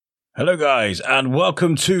Hello, guys, and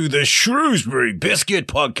welcome to the Shrewsbury Biscuit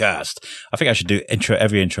podcast. I think I should do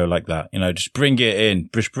every intro like that. You know, just bring it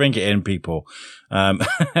in, people.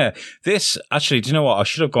 This, actually, do you know what? I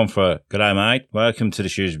should have gone for, good day, mate. Welcome to the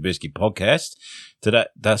Shrewsbury Biscuit podcast.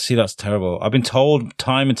 That's terrible. I've been told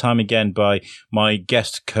time and time again by my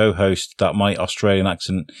guest co-host that my Australian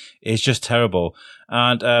accent is just terrible.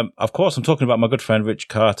 And, of course, I'm talking about my good friend, Rich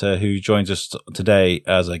Carter, who joins us today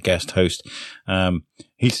as a guest host.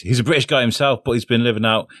 He's a British guy himself, but he's been living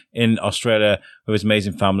out in Australia with his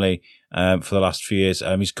amazing family, for the last few years.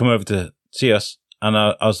 He's come over to see us. And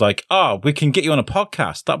I was like, we can get you on a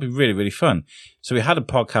podcast. That'd be really, really fun. So we had a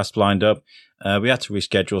podcast lined up. We had to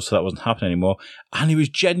reschedule, so that wasn't happening anymore. And he was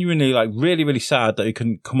genuinely like really, really sad that he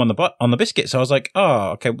couldn't come on the biscuit. So I was like,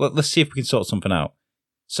 okay, well, let's see if we can sort something out.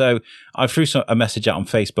 So I threw a message out on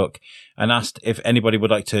Facebook and asked if anybody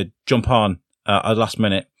would like to jump on at last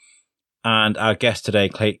minute. And our guest today,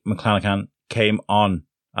 Mclanachan, came on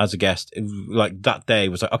as a guest. Like that day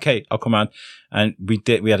was like, okay, I'll come on. And we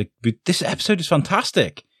did. This episode is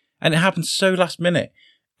fantastic, and it happened so last minute.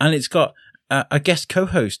 And it's got a guest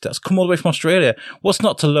co-host that's come all the way from Australia. What's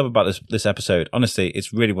not to love about this episode? Honestly,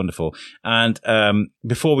 it's really wonderful. And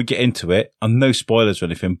before we get into it, and no spoilers or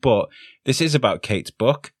anything, but this is about Kate's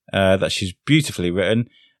book that she's beautifully written,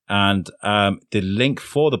 and the link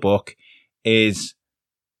for the book is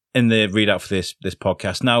in the readout for this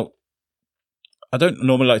podcast. Now, I don't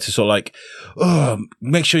normally like to sort of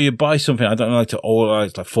make sure you buy something. I don't like to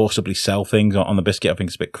always forcibly sell things on the biscuit. I think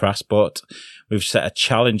it's a bit crass, but we've set a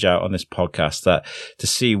challenge out on this podcast that to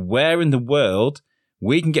see where in the world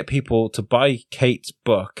we can get people to buy Kate's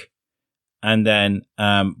book and then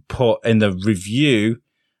put in the review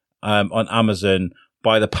on Amazon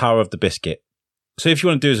by the power of the biscuit. So if you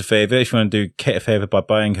want to do us a favor, if you want to do Kate a favor by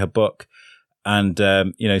buying her book and,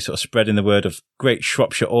 sort of spreading the word of great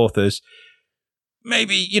Shropshire authors,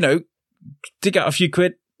 maybe, dig out a few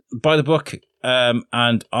quid, buy the book,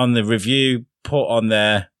 and on the review, put on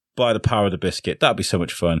there, by the power of the biscuit. That'd be so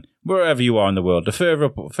much fun. Wherever you are in the world, the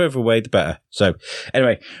further away, the better. So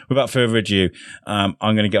anyway, without further ado, I'm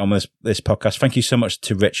going to get on with this podcast. Thank you so much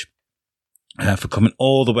to Rich for coming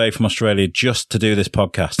all the way from Australia just to do this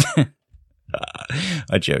podcast.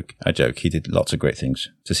 I joke. He did lots of great things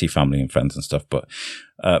to see family and friends and stuff, but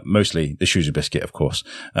mostly the Shrewsbury Biscuit, of course.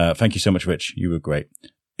 Thank you so much, Rich. You were great.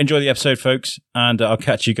 Enjoy the episode, folks, and I'll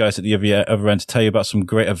catch you guys at the other end to tell you about some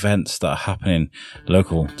great events that are happening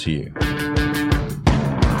local to you.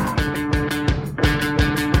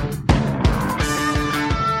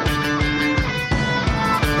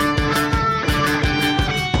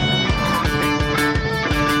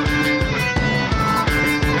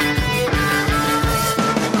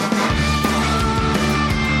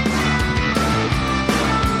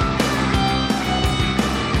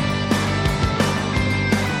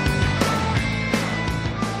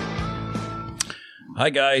 Hi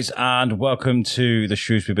guys, and welcome to the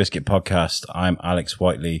Shrewsbury Biscuit podcast. I'm Alex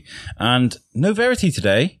Whiteley, and no Verity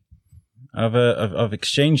today. I've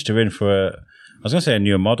exchanged her in for I was going to say a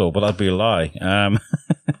newer model, but that'd be a lie.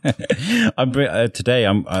 Today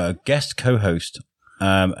I'm a guest co-host,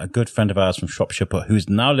 a good friend of ours from Shropshire, but who's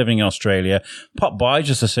now living in Australia. Popped by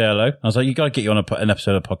just to say hello. I was like, you got to get you on an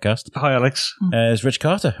episode of the podcast. Hi, Alex. It's Rich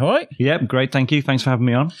Carter. All right. Yep, great. Thank you. Thanks for having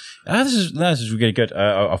me on. This is really good.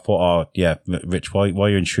 I thought, Rich, while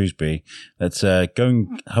you're in Shrewsbury, let's go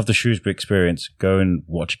and have the Shrewsbury experience. Go and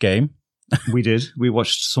watch a game. We did. We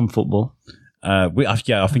watched some football. I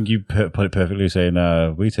think you put it perfectly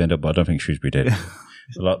saying we turned up, but I don't think Shrewsbury did.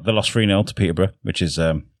 They lost 3-0 to Peterborough, which is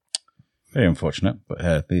very unfortunate,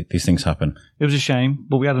 but these things happen. It was a shame,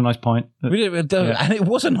 but we had a nice pint. We did, and it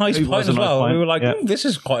was a nice pint as well. We were like, this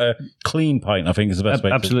is quite a clean pint, I think is the best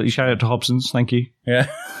way. Absolutely. Shout out to Hobson's. Thank you. Yeah.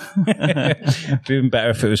 It'd be even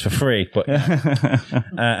better if it was for free. But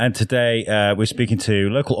and today we're speaking to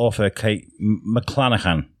local author Kate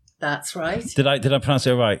Mclanachan. That's right. Did I pronounce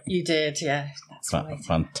it right? You did, yeah. That's right.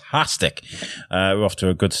 Fantastic. We're off to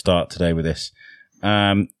a good start today with this.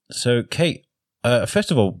 So, Kate,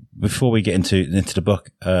 first of all, before we get into the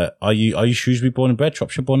book, are you Shrewsbury born and bred,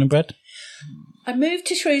 Shropshire born and bred? I moved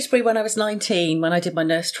to Shrewsbury when I was 19, when I did my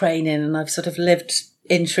nurse training, and I've sort of lived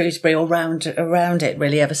in Shrewsbury or around it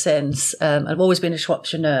really ever since. I've always been a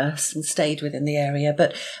Shropshire nurse and stayed within the area,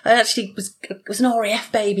 but I actually was an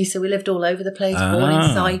RAF baby, so we lived all over the place, born in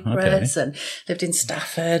Cyprus and lived in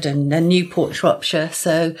Stafford and Newport, Shropshire.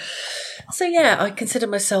 So yeah, I consider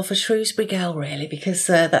myself a Shrewsbury girl really, because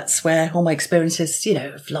that's where all my experiences,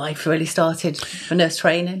 of life really started for nurse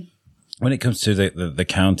training. When it comes to the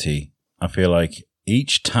county, I feel like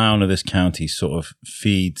each town of this county sort of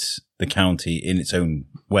feeds the county in its own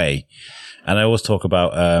way. And I always talk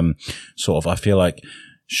about, I feel like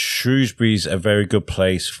Shrewsbury's a very good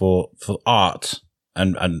place for art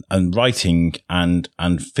and writing and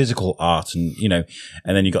physical art, and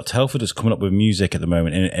and then you got Telford that's coming up with music at the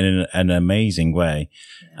moment in an amazing way,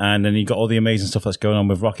 and then you got all the amazing stuff that's going on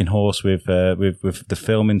with Rocking Horse, with the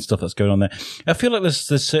filming stuff that's going on there. I feel like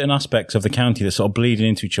there's certain aspects of the county that sort of bleeding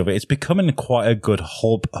into each other. It's becoming quite a good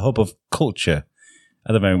hub of culture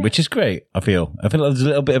at the moment, which is great. I feel like there's a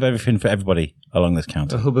little bit of everything for everybody along this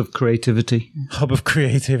county. A hub of creativity.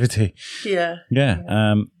 Yeah.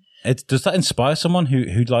 Yeah. Does that inspire someone who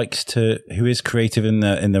is creative in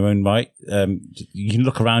their own right? You can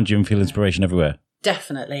look around you and feel inspiration everywhere.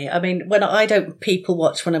 Definitely. I mean, when I don't people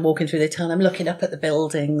watch when I'm walking through the town, I'm looking up at the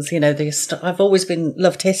buildings. I've always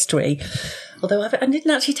loved history, although I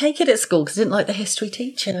didn't actually take it at school because I didn't like the history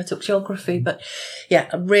teaching. I took geography, but yeah,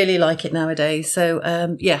 I really like it nowadays. So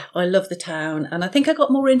I love the town, and I think I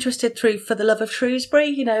got more interested for the love of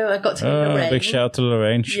Shrewsbury. I got to meet Lorraine. Big shout out to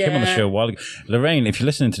Lorraine. She came on the show a while ago. Lorraine, if you're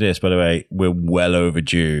listening to this, by the way, we're well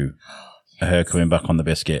overdue. Her coming back on the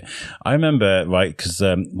Biscuit. I remember, right, because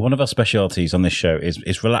one of our specialities on this show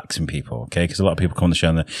is relaxing people, okay? Because a lot of people come on the show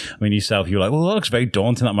and yourself, you're like, well, that looks very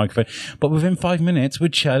daunting, that microphone. But within 5 minutes, we're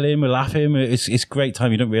chilling, we're laughing. It's great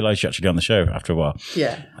time. You don't realise you're actually on the show after a while.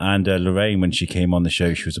 Yeah. And Lorraine, when she came on the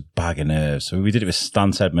show, she was a bag of nerves. So we did it with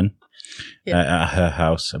Stan Sedman. At her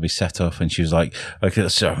house, and we set up, and she was like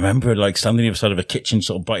so I remember standing on the side of a kitchen,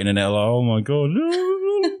 sort of biting her nail, like, oh my god,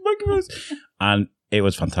 no, microphones. And it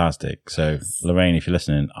was fantastic. So, Lorraine, if you're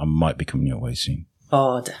listening, I might be coming your way soon.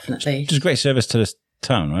 Oh, definitely. Which is a great service to this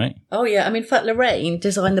town, right? Oh, yeah. I mean, in fact, Lorraine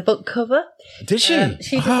designed the book cover. Did she?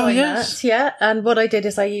 She designed that, yeah. And what I did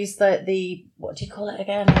is I used the what do you call it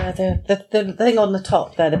again? The thing on the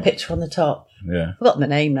top there, the picture on the top. Yeah. I've forgotten the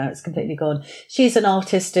name now. It's completely gone. She's an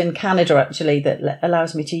artist in Canada, actually, that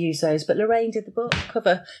allows me to use those. But Lorraine did the book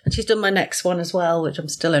cover, and she's done my next one as well, which I'm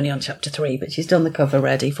still only on chapter 3, but she's done the cover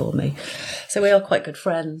ready for me. So we are quite good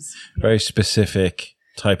friends. Very specific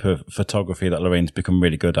type of photography that Lorraine's become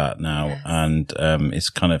really good at now. Yes. And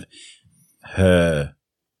it's kind of her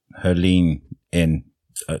lean in,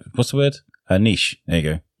 what's the word? Her niche. There you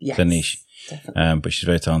go. Yes, her niche. Definitely. But she's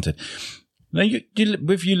very talented. Now,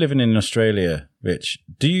 with you living in Australia, Rich,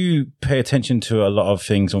 do you pay attention to a lot of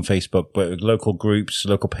things on Facebook, but local groups,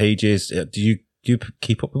 local pages? Do you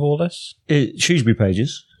keep up with all this? Shrewsbury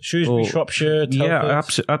pages. Shrewsbury, Shropshire, Telford? Yeah,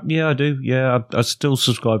 absolutely. Yeah, I do. Yeah, I still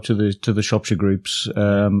subscribe to the Shropshire groups.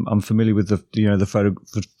 I'm familiar with the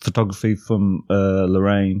photography from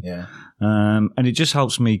Lorraine. Yeah, and it just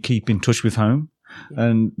helps me keep in touch with home.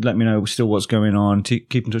 And let me know still what's going on.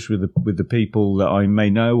 Keep in touch with the people that I may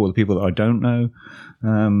know or the people that I don't know.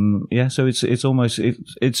 So it's almost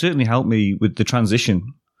it certainly helped me with the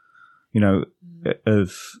transition,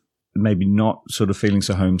 of maybe not sort of feeling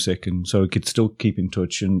so homesick, and so I could still keep in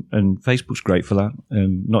touch. And Facebook's great for that,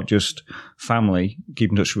 and not just family, keep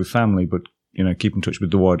in touch with family, but keep in touch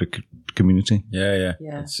with the wider community. Yeah.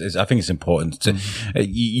 I think it's important.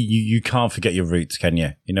 You can't forget your roots, can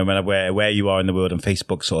you? No matter where you are in the world, and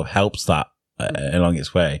Facebook sort of helps that along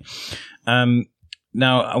its way.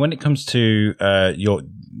 Now, when it comes to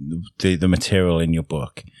the material in your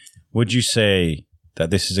book, would you say that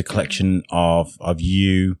this is a collection of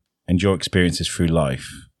you and your experiences through life?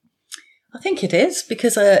 I think it is,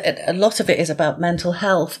 because a lot of it is about mental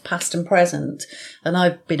health, past and present. And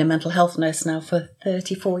I've been a mental health nurse now for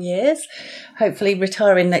 34 years, hopefully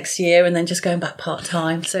retiring next year and then just going back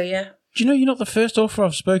part-time. So, yeah. Do you know you're not the first author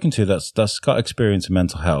I've spoken to that's got experience in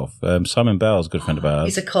mental health? Simon Bell's a good friend of ours.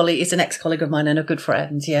 He's a colleague. He's an ex-colleague of mine and a good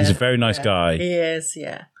friend, yeah. He's a very nice guy. He is,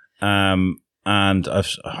 yeah. And I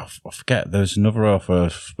forget, there's another author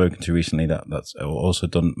I've spoken to recently that's also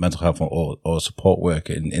done mental health or support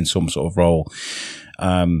work in some sort of role.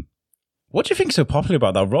 What do you think is so popular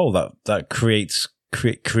about that role that creates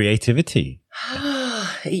creativity?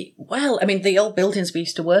 Well, I mean, the old buildings we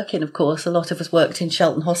used to work in, of course, a lot of us worked in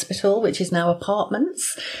Shelton Hospital, which is now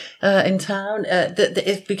apartments in town.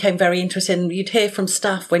 It became very interesting. You'd hear from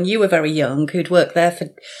staff when you were very young who'd worked there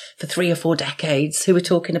for 3 or 4 decades, who were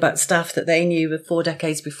talking about staff that they knew of 4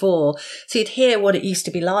 decades before. So you'd hear what it used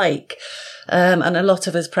to be like. And a lot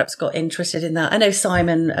of us perhaps got interested in that. I know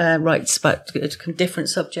Simon writes about different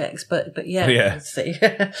subjects, but yeah. Yeah.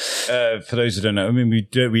 For those who don't know, I mean,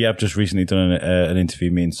 we have just recently done an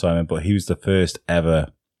interview, me and Simon, but he was the first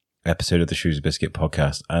ever episode of the Shrewsbury Biscuit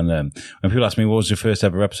podcast. And when people ask me, what was your first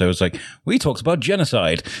ever episode? I was like, we talked about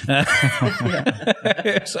genocide.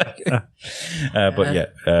 It's like, but yeah,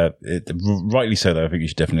 rightly so, though. I think you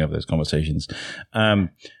should definitely have those conversations.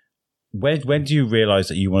 When do you realise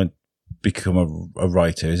that you want to become a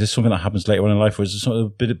writer? Is this something that happens later on in life, or is it sort of a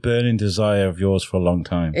bit of burning desire of yours for a long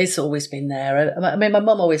time? It's always been there. I mean, my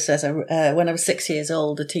mum always says, when I was 6 years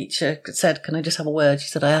old, a teacher said, "Can I just have a word?" She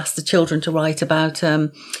said, "I asked the children to write about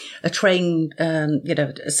a train,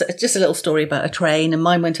 just a little story about a train, and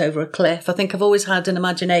mine went over a cliff." I think I've always had an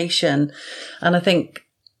imagination, and I think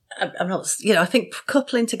I'm not, I think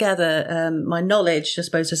coupling together my knowledge, I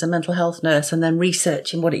suppose, as a mental health nurse, and then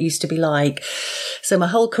researching what it used to be like. So my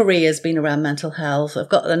whole career has been around mental health. I've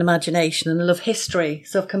got an imagination and I love history,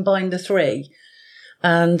 so I've combined the three.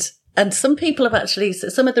 And some people have actually,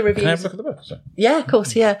 some of the reviews. Can I have a look at the book? Sorry. Yeah, of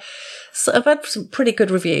course, yeah. So I've had some pretty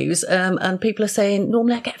good reviews, and people are saying,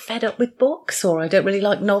 normally I get fed up with books, or I don't really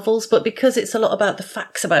like novels, but because it's a lot about the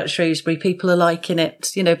facts about Shrewsbury, people are liking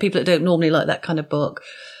it. People that don't normally like that kind of book.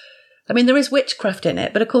 I mean, there is witchcraft in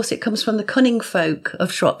it, but of course it comes from the cunning folk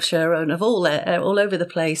of Shropshire and of all over the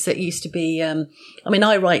place. It used to be,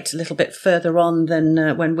 I write a little bit further on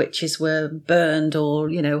than when witches were burned or,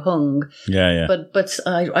 hung. Yeah. But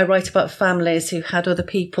I write about families who had other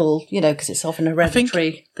people, because it's often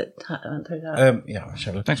hereditary that went through that. Yeah,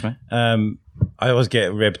 sure. Thanks, mate. I always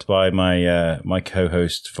get ribbed by my my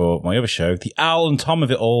co-host for my other show, the Owl and Tom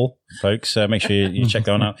of it all, folks. Make sure you check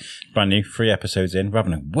that one out. Brand new, 3 episodes in. We're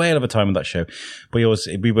having a whale of a time with that show. But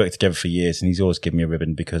we worked together for years, and he's always given me a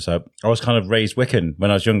ribbon because I was kind of raised Wiccan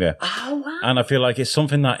when I was younger. Oh, wow. And I feel like it's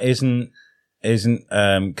something that isn't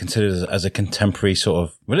considered as a contemporary sort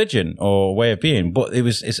of religion or way of being, but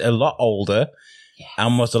it's a lot older. Yes.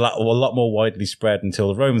 And was a lot more widely spread until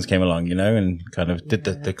the Romans came along, and kind of did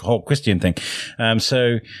the whole Christian thing.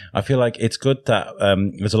 So I feel like it's good that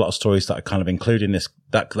there's a lot of stories that are kind of including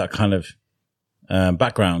that kind of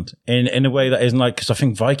background in a way that isn't like, because I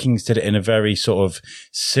think Vikings did it in a very sort of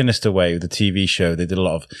sinister way with the TV show. They did a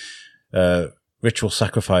lot of ritual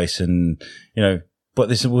sacrifice and but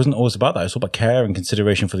this wasn't always about that. It's all about care and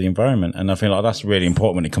consideration for the environment, and I feel like that's really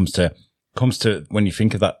important when it comes to when you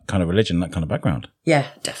think of that kind of religion, that kind of background. Yeah,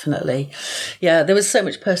 definitely. Yeah, there was so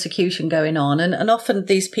much persecution going on, and often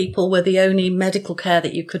these people were the only medical care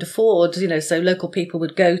that you could afford, so local people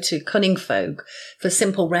would go to cunning folk for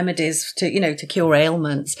simple remedies to, to cure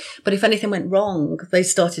ailments. But if anything went wrong, they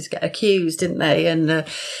started to get accused, didn't they? And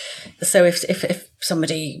so if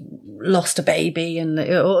somebody lost a baby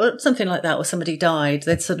or something like that, or somebody died,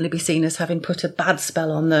 they'd suddenly be seen as having put a bad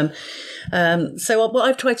spell on them. So what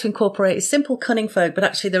I've tried to incorporate is simple cunning folk, but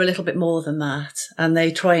actually they're a little bit more than that. And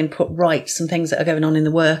they try and put right some things that are going on in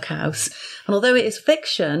the workhouse. And although it is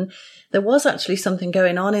fiction, there was actually something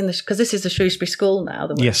going on because this is the Shrewsbury School now,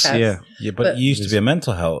 the workhouse. Yes, yeah. But it used to be a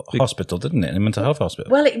mental health hospital, didn't it? A mental health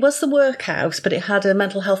hospital. Well, it was the workhouse, but it had a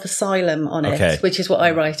mental health asylum on it, which is what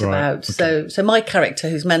I write about. Okay. So my character,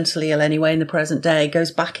 who's mentally ill anyway in the present day,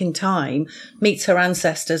 goes back in time, meets her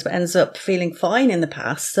ancestors, but ends up feeling fine in the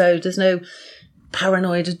past. So there's no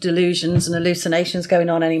paranoid delusions and hallucinations going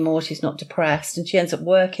on anymore. She's not depressed, and she ends up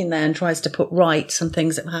working there and tries to put right some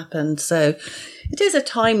things that happened. So it is a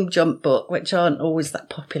time jump book, which aren't always that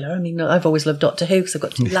popular. I mean, I've always loved Doctor Who because I've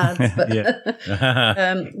got 2 lads, but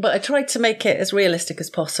but I tried to make it as realistic as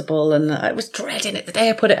possible, and I was dreading it the day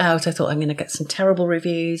I put it out. I thought I'm going to get some terrible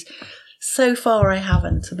reviews. So far, I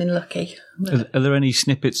haven't. I've been lucky. Are there any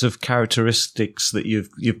snippets of characteristics that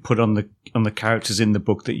you've put on the characters in the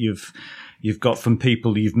book that you've got from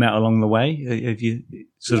people you've met along the way? Have you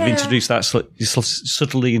sort of introduced that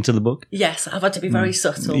subtly into the book? Yes, I've had to be very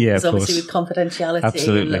subtle. Yeah, because obviously with confidentiality,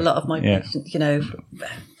 absolutely. A lot of my patients,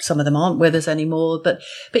 some of them aren't with us anymore. But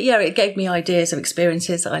yeah, it gave me ideas of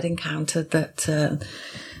experiences that I'd encountered that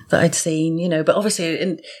I'd seen, But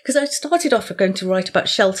obviously, because I started off going to write about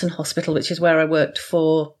Shelton Hospital, which is where I worked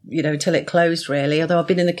for, until it closed, really. Although I've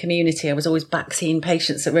been in the community, I was always back seeing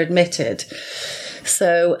patients that were admitted.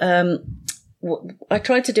 So I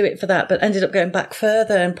tried to do it for that, but ended up going back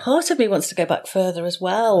further. And part of me wants to go back further as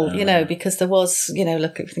well, because there was,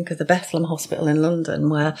 look, if you think of the Bethlehem Hospital in London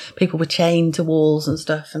where people were chained to walls and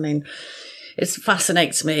stuff. I mean, it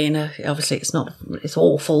fascinates me, and obviously it's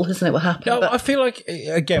awful, isn't it, what happened? Yeah, I feel like,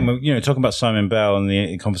 again, talking about Simon Bell and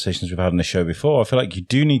the conversations we've had on the show before, I feel like you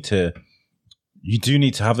do need to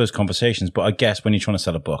have those conversations, but I guess when you're trying to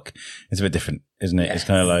sell a book, it's a bit different, isn't it? Yes. It's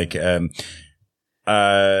kind of like,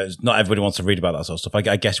 not everybody wants to read about that sort of stuff.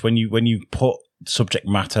 I guess when you put subject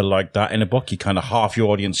matter like that in a book, you kind of half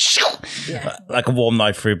your audience, like a warm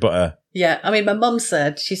knife through butter. Yeah, I mean, my mum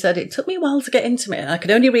said, it took me a while to get into it. I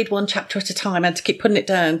could only read 1 chapter at a time. I had to keep putting it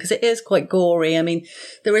down because it is quite gory. I mean,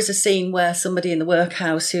 there is a scene where somebody in the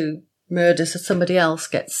workhouse who murders somebody else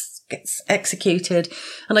gets gets executed.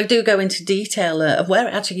 And I do go into detail of where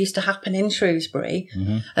it actually used to happen in Shrewsbury,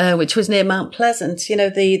 which was near Mount Pleasant. You know,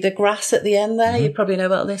 the grass at the end there, you probably know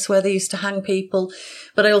about this, where they used to hang people.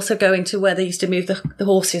 But I also go into where they used to move the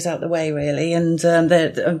horses out the way, really. And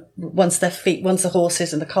once the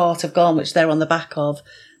horses and the cart have gone, which they're on the back of,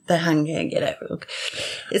 they're hanging, you know.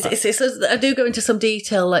 I do go into some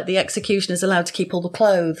detail, like the executioner is allowed to keep all the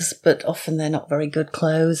clothes, but often they're not very good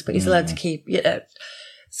clothes, but he's allowed to keep, you know.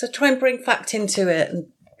 So try and bring fact into it,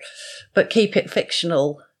 but keep it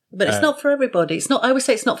fictional. But it's not for everybody. It's not. I always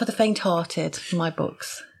say it's not for the faint-hearted, in my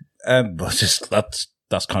books.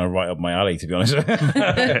 That's kind of right up my alley, to be honest.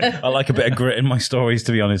 I like a bit of grit in my stories,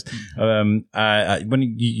 to be honest.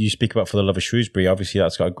 When you speak about For the Love of Shrewsbury, obviously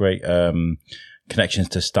that's got a great connections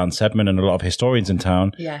to Stan Sedman and a lot of historians in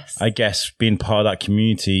town. Yes. I guess being part of that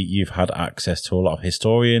community, you've had access to a lot of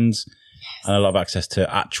historians and a lot of access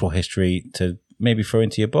to actual history to maybe throw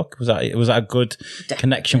into your book. Was that a good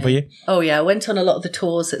connection for you? Oh yeah, I went on a lot of the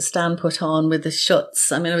tours that Stan put on with the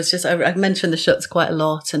shuts. I mean, I mentioned the shuts quite a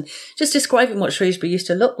lot, and just describing what Shrewsbury used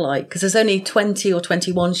to look like, because there's only 20 or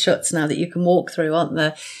 21 shuts now that you can walk through, aren't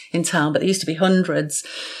there, in town? But there used to be hundreds,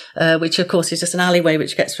 which of course is just an alleyway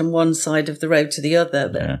which gets from one side of the road to the other.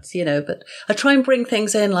 But you know, but I try and bring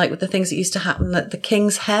things in, like with the things that used to happen at the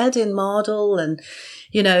King's Head in Mardle, and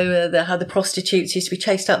you know, how the prostitutes used to be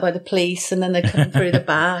chased out by the police and then they come through the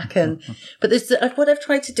back. But there's what I've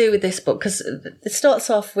tried to do with this book, because it starts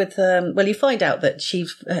off with, you find out that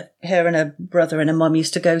her and her brother and her mum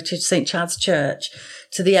used to go to St. Chad's Church,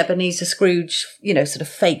 to the Ebenezer Scrooge, you know, sort of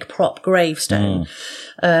fake prop gravestone.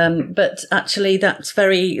 But actually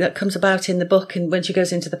that comes about in the book, and when she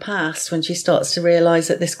goes into the past, when she starts to realise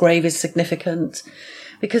that this grave is significant.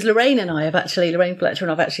 Because Lorraine Fletcher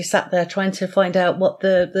and I've actually sat there trying to find out what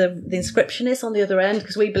the inscription is on the other end,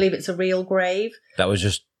 because we believe it's a real grave. That was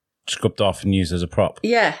just scrubbed off and used as a prop.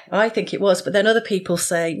 Yeah, I think it was. But then other people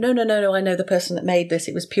say, no, I know the person that made this.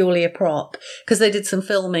 It was purely a prop. Because they did some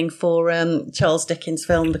filming for Charles Dickens'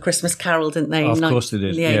 film, The Christmas Carol, didn't they? Of course they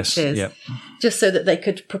did, yes. Yep. Just so that they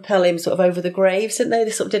could propel him sort of over the graves, didn't they?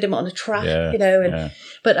 They sort of did him on a track, you know.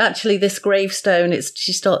 But actually this gravestone,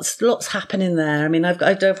 lots happening there. I mean, I've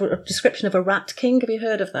got a description of a rat king. Have you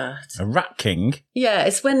heard of that? A rat king? Yeah,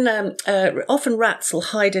 it's when often rats will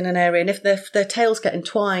hide in an area, and if their tails get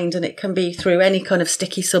entwined, and it can be through any kind of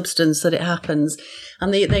sticky substance that it happens,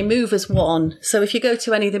 and they move as one. So if you go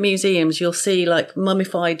to any of the museums, you'll see like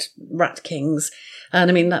mummified rat kings. And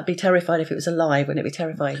I mean, that'd be terrified if it was alive, wouldn't it be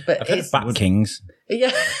terrifying? But I've heard of Bat Kings.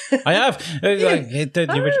 Yeah. I have.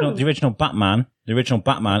 The original Batman. The original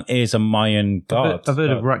Batman is a Mayan god. I've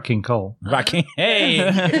heard of Rat King Cole. Rat King. Hey!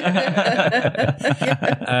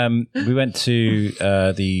 We went to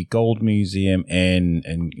the Gold Museum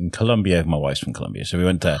in Colombia. My wife's from Colombia, so we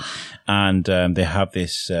went there. And they have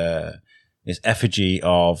this effigy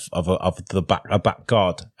of a bat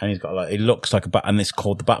god, and he's got it looks like a bat, and it's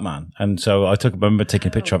called the Batman. And so I remember taking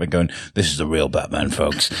a picture of it, going, "This is the real Batman,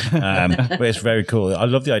 folks." But it's very cool. I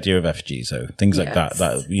love the idea of effigies, so things like that.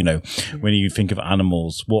 That, you know, when you think of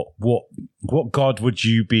animals, what god would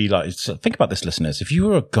you be like? So think about this, listeners. If you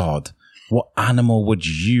were a god, what animal would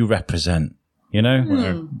you represent? You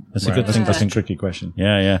know, that's a good thing. That's a tricky question.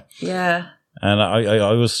 Yeah. And I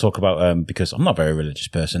always talk about, because I'm not a very religious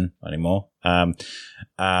person anymore. But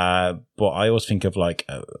I always think of like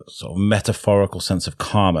a sort of metaphorical sense of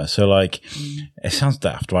karma. So like, it sounds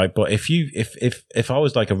daft, right? But if I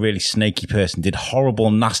was like a really snaky person, did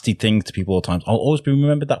horrible, nasty things to people all the time, I'll always be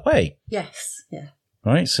remembered that way. Yes. Yeah.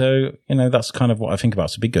 Right. So, you know, that's kind of what I think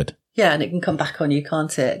about. So be good. Yeah, and it can come back on you,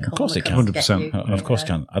 can't it? Of course it can. 100%. Of course it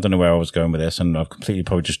can. I don't know where I was going with this, and I've completely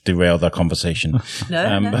probably just derailed that conversation.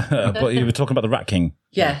 No. But you were talking about the Rat King.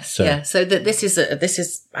 Yes, yeah. So this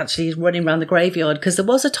is actually running around the graveyard, because there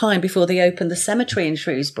was a time before they opened the cemetery in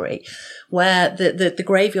Shrewsbury where the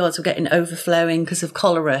graveyards were getting overflowing because of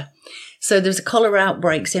cholera. So there's cholera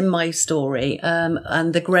outbreaks in my story,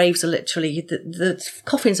 and the graves are literally, the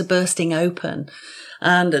coffins are bursting open.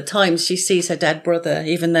 And at times she sees her dead brother,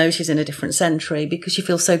 even though she's in a different century, because she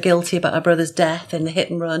feels so guilty about her brother's death in the hit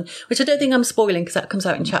and run, which I don't think I'm spoiling, because that comes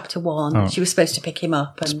out in chapter 1. Oh. She was supposed to pick him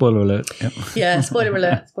up. And, spoiler alert. Yep. Yeah, spoiler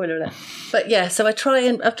alert. But yeah, so I've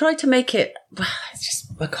tried to make it, it's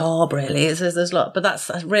just macabre, really. There's a lot, but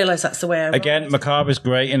I realise that's the way I write. Again, macabre is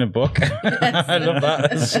great in a book. Yes. I love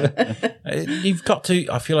that. You've got to,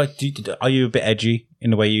 I feel like, are you a bit edgy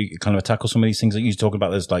in the way you kind of tackle some of these things that you're talking about?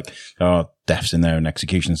 There's like, there are deaths in there and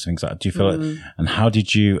executions, things like that. Do you feel like, and how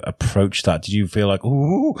did you approach that? Did you feel like,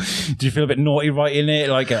 ooh, did you feel a bit naughty writing it?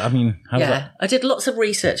 Like, I mean, how was that? I did lots of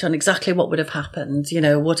research on exactly what would have happened,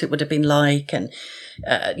 what it would have been like, and,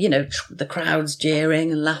 the crowds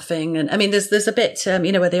jeering and laughing. And I mean, there's a bit,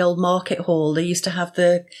 where the old market hall, they used to have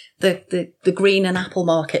the green and apple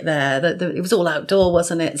market there. It was all outdoor,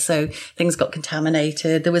 wasn't it? So things got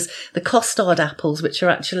contaminated. There was the costard apples, which are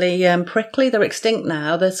actually prickly. They're extinct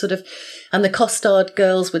now. They're sort of, and the costard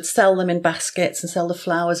girls would sell them in baskets and sell the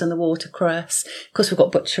flowers and the watercress. Of course, we've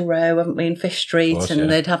got Butcher Row, haven't we, in Fish Street, course, and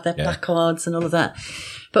they'd have their placards and all of that.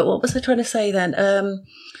 But what was I trying to say then?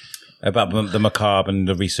 About the macabre and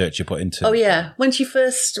the research you put into it. Oh, yeah. When she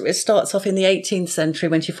first, it starts off in the 18th century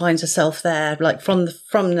when she finds herself there, like from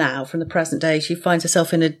the present day, she finds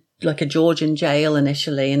herself in a Georgian jail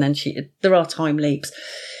initially, and then there are time leaps.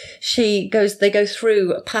 They go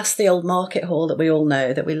through past the old market hall that we all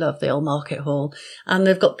know, that we love, the old market hall. And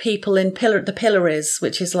they've got people in the pillories,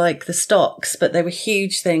 which is like the stocks, but they were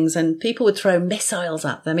huge things, and people would throw missiles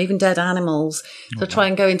at them, even dead animals. So try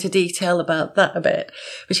and go into detail about that a bit.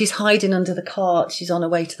 But she's hiding under the cart. She's on her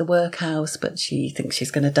way to the workhouse, but she thinks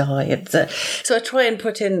she's going to die. So I try and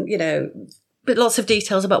put in, but lots of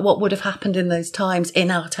details about what would have happened in those times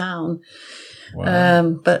in our town.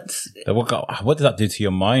 Wow. But what did that do to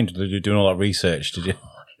your mind? Did you doing all that research? Did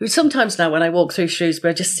you? Sometimes now when I walk through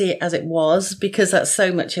Shrewsbury, I just see it as it was, because that's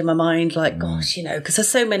so much in my mind. Like, gosh, because there's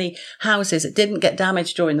so many houses that didn't get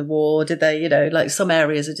damaged during the war, did they? Like some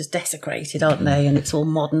areas are just desecrated, aren't they? And it's all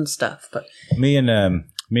modern stuff. But me and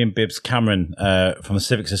Bibbs Cameron from the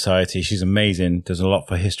Civic Society, she's amazing. Does a lot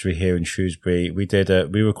for history here in Shrewsbury.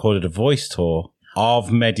 We recorded a voice tour of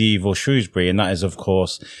medieval Shrewsbury, and that is, of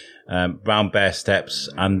course, round Bear Steps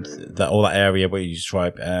and all that area where you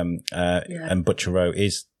describe and Butcher Row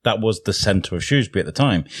that was the centre of Shrewsbury at the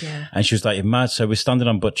time. Yeah. And she was like, so we're standing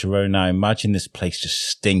on Butcher Row now. Imagine this place just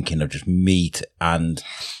stinking of just meat, and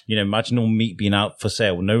imagine all meat being out for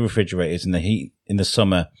sale, no refrigerators in the heat in the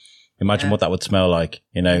summer. Imagine what that would smell like,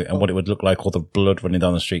 and what it would look like, all the blood running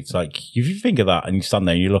down the streets. Like, if you think of that and you stand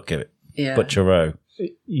there and you look at it, Butcher Row,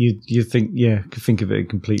 you think, could think of it in a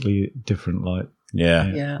completely different light.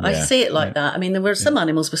 Yeah, I see it like that. I mean, there were some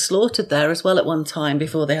animals were slaughtered there as well at one time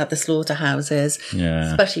before they had the slaughterhouses,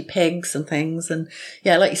 especially pigs and things. And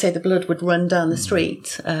like you say, the blood would run down the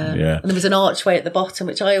street. And there was an archway at the bottom,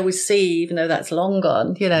 which I always see, even though that's long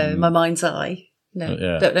gone, in my mind's eye.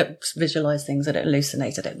 Don't visualize things. I don't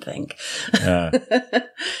hallucinate. I don't think.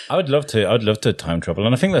 I would love to time travel,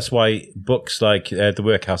 and I think that's why books like the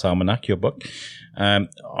Workhouse Almanac, your book,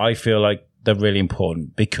 I feel like they're really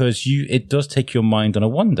important, because it does take your mind on a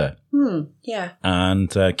wander. And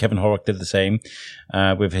Kevin Horrocks did the same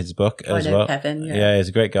with his book as well. Kevin, he's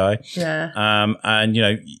a great guy. And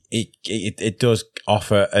it does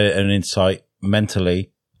offer an insight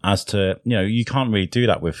mentally as to, you can't really do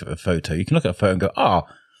that with a photo. You can look at a photo and go,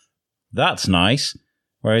 that's nice.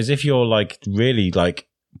 Whereas if you're like really like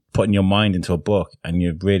putting your mind into a book and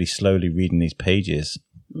you're really slowly reading these pages,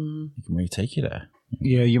 you can really take you there.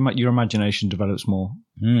 Yeah, your imagination develops more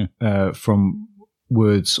from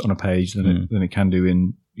words on a page than it can do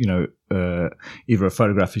in either a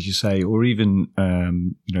photograph, as you say, or even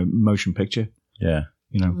motion picture. Yeah,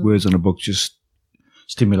 words on a book just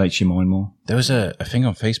stimulates your mind more. There was a thing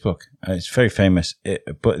on Facebook. It's very famous,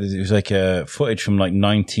 but it was like a footage from like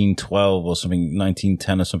 1912 or something,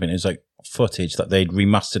 1910 or something. It was like footage that they'd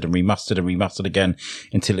remastered again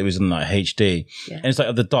until it was in like HD. And it's like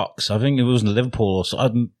at the docks. I think it was in Liverpool or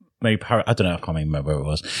so. Maybe I don't know. I can't remember where it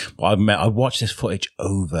was. But I watched this footage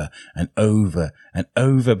over and over and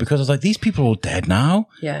over, because I was like, these people are all dead now.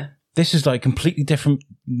 Yeah. This is like a completely different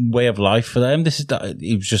way of life for them.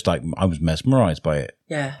 It was just like, I was mesmerized by it.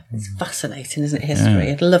 Yeah. It's fascinating, isn't it?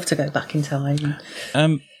 History. I'd love to go back in time.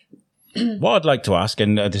 What I'd like to ask,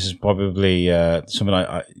 and this is probably something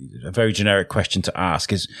a very generic question to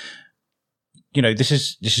ask, is, this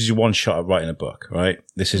is your one shot at writing a book, right?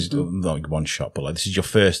 This is not one shot, but like this is your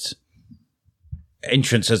first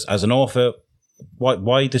entrance as an author.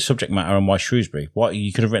 Why the subject matter, and why Shrewsbury? Why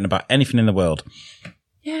you could have written about anything in the world?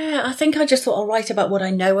 Yeah, I think I just thought I'll write about what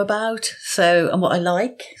I know about, and what I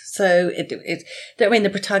like. So the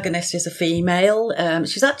protagonist is a female.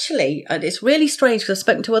 She's actually, it's really strange because I've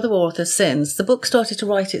spoken to other authors since. The book started to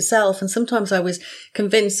write itself, and sometimes I was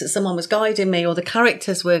convinced that someone was guiding me or the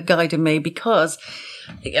characters were guiding me, because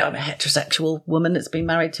I'm a heterosexual woman that's been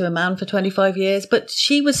married to a man for 25 years, but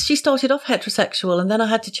she started off heterosexual, and then I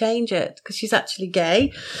had to change it because she's actually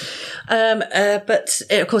gay. But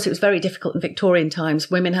of course, it was very difficult in Victorian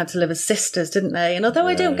times. Women had to live as sisters, didn't they? And although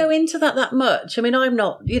I don't go into that much, I mean, I'm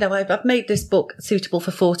not, I've made this book suitable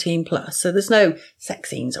for 14 plus, so there's no sex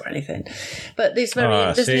scenes or anything, but there's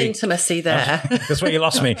an intimacy there. That's where you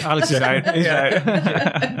lost me. Alex is out. He's out.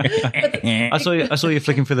 I saw you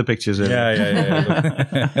flicking through the pictures.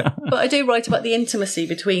 Yeah. But I do write about the intimacy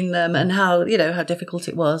between them and how difficult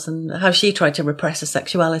it was, and how she tried to repress her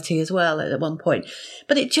sexuality as well at one point.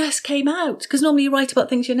 But it just came out, because normally you write about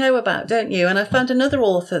things you know about, don't you? And I found another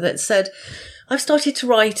author that said, I've started to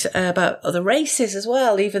write about other races as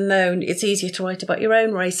well, even though it's easier to write about your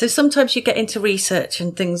own race. So sometimes you get into research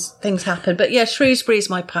and things happen. But yeah, Shrewsbury is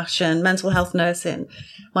my passion, mental health nursing,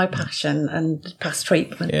 my passion, and past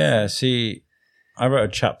treatment. Yeah, see, I wrote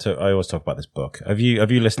a chapter. I always talk about this book. Have you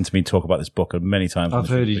listened to me talk about this book many times? I've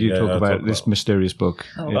heard you talk about this mysterious book.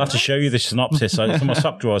 I'll have to show you the synopsis. It's in my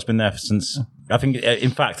sock drawer. It's been there since, I think,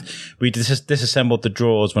 in fact, we disassembled the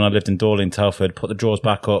drawers when I lived in Dorley in Telford, put the drawers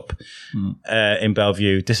back up in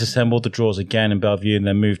Bellevue, disassembled the drawers again in Bellevue, and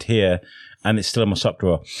then moved here. And it's still in my sock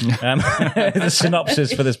drawer. The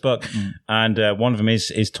synopsis for this book. And one of them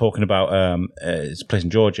is talking about it's a place in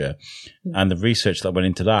Georgia. And the research that went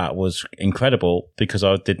into that was incredible, because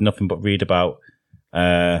I did nothing but read about,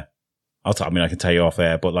 I can tell you off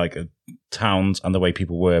air, but like towns and the way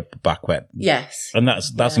people were back when. Yes. And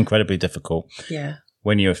that's incredibly difficult. Yeah.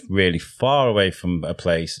 When you're really far away from a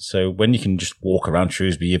place. So when you can just walk around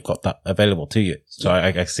Shrewsbury, you've got that available to you. So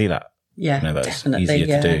I see that. Yeah, that's definitely.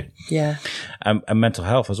 easier to do. Yeah. And mental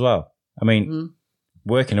health as well. I mean,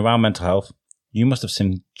 working around mental health, you must have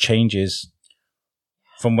seen changes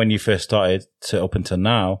from when you first started to up until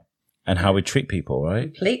now, and how we treat people,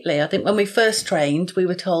 right? Completely. I think when we first trained, we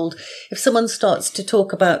were told if someone starts to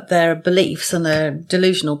talk about their beliefs and their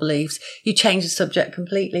delusional beliefs, you change the subject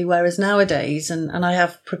completely. Whereas nowadays, and I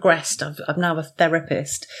have progressed, I'm now a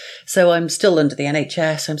therapist. So I'm still under the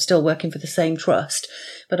NHS. I'm still working for the same trust,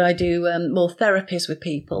 but I do more therapies with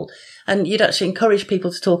people. And you'd actually encourage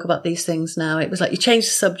people to talk about these things now. It was like you change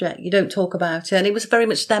the subject, you don't talk about it. And it was very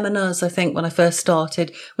much them and us, I think, when I first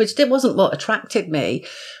started, which wasn't what attracted me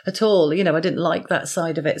at all. I didn't like that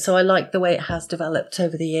side of it. So I like the way it has developed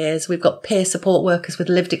over the years. We've got peer support workers with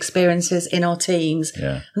lived experiences in our teams.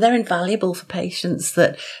 Yeah. And they're invaluable for patients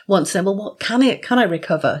that want to know, well, what can I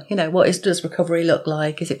recover? Does recovery look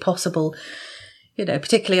like? Is it possible?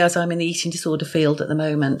 Particularly as I'm in the eating disorder field at the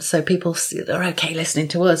moment. So people are okay listening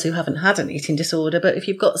to us who haven't had an eating disorder. But if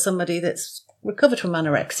you've got somebody that's recovered from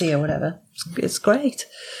anorexia or whatever, it's great.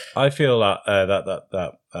 I feel that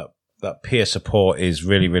that peer support is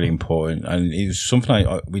really, really important. And it was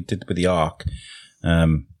something we did with the ARC.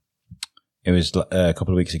 It was a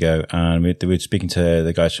couple of weeks ago, and we were speaking to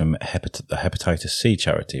the guys from the Hepatitis C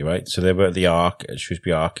charity, right? So they were at the ARC, at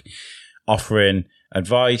Shrewsbury ARC, offering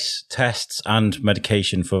advice, tests, and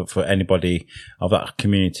medication for anybody of that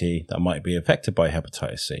community that might be affected by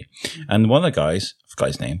hepatitis C. And one of the guys, I forgot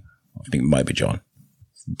his name, I think it might be John.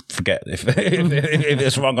 Forget if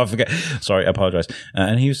it's wrong, I forget. Sorry, I apologize.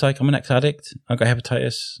 And he was like, "I'm an ex-addict. I've got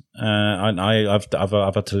hepatitis.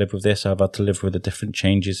 I've had to live with this. I've had to live with the different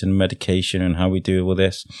changes in medication and how we deal with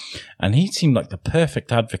this." And he seemed like the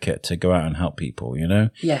perfect advocate to go out and help people.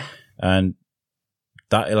 Yeah. And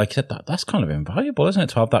that, like you said, that's kind of invaluable, isn't it,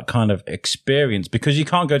 to have that kind of experience? Because you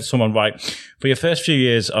can't go to someone, right, for your first few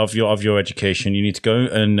years of your education, you need to go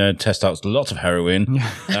and test out lots of heroin,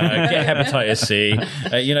 get hepatitis C.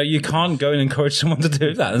 You can't go and encourage someone to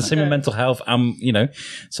do that. And same with mental health.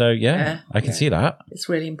 So I can see that. It's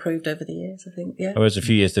really improved over the years, I think. Yeah. Whereas a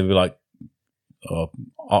few years they were like, I'll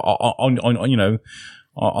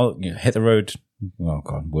hit the road. Oh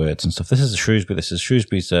God, words and stuff. This is Shrewsbury.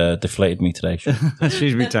 Shrewsbury's deflated me today.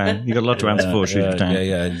 Shrewsbury town. You got a lot to answer for, Shrewsbury town.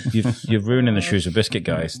 Yeah. You're ruining the Shrewsbury biscuit,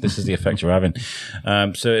 guys. This is the effect you're having.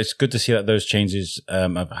 So it's good to see that those changes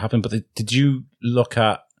have happened. But did you look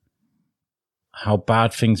at how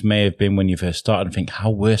bad things may have been when you first started and think how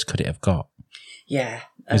worse could it have got? Yeah.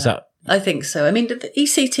 Is that? I think so. I mean, the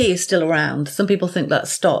ECT is still around. Some people think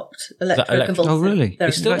that's stopped. Electroconvulsive. Oh, really? They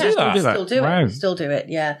still do that? Still do it,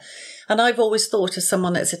 yeah. And I've always thought, as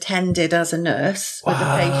someone that's attended as a nurse with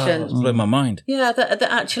a patient, it's blown my mind. Yeah, that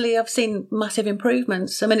actually I've seen massive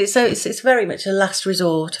improvements. I mean, it's very much a last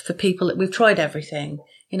resort for people that we've tried everything.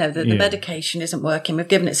 The medication isn't working. We've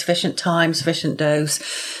given it sufficient time, sufficient dose.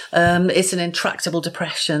 It's an intractable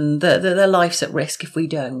depression. Their life's at risk if we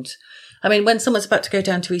don't. I mean, when someone's about to go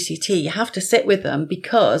down to ECT, you have to sit with them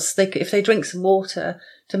because if they drink some water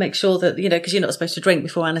to make sure that, because you're not supposed to drink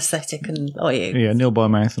before anaesthetic, and are you? Yeah, nil by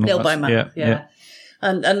mouth. And all Nil that. by mouth, Yeah.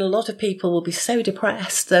 And a lot of people will be so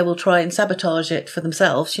depressed they will try and sabotage it for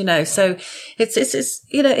themselves, So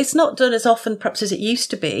it's not done as often perhaps as it used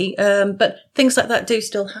to be, but things like that do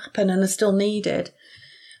still happen and are still needed.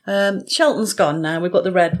 Shelton's gone now. We've got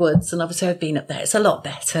the Redwoods, and obviously I've been up there. It's a lot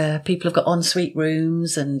better. People have got ensuite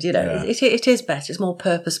rooms, and it is better. It's more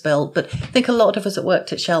purpose built. But I think a lot of us that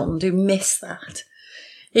worked at Shelton do miss that.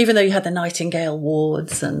 Even though you had the Nightingale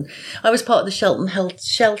wards, and I was part of the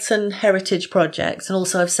Shelton Heritage Project, and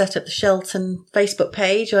also I've set up the Shelton Facebook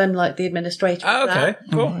page. I'm like the administrator of that.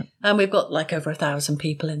 Cool. And we've got like over 1,000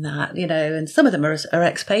 people in that, and some of them are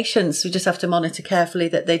ex-patients. We just have to monitor carefully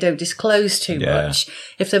that they don't disclose too much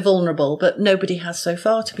if they're vulnerable, but nobody has so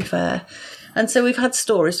far, to be fair. And so we've had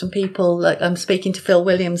stories from people, like I'm speaking to Phil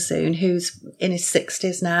Williams soon, who's in his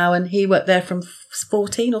 60s now, and he worked there from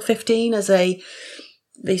 14 or 15 as they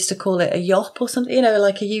used to call it a YOP or something,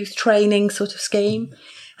 like a youth training sort of scheme.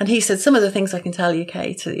 And he said some of the things I can tell you,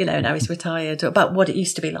 Kate, now he's retired, about what it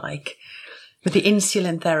used to be like with the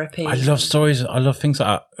insulin therapy. I love stories. I love things like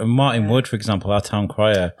that. Martin Wood, for example, our town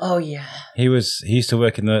crier. Oh, yeah. He used to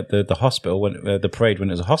work in the hospital, when the parade when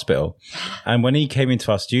it was a hospital. And when he came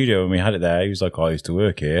into our studio and we had it there, he was like, I used to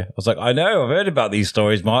work here. I was like, I know, I've heard about these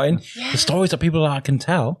stories, Martin. Yeah. The stories that people like can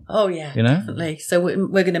tell. Oh, yeah, definitely. So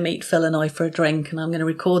we're going to meet Phil and I for a drink, and I'm going to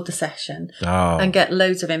record the session and get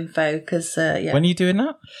loads of info because, When are you doing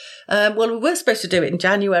that? Well, we were supposed to do it in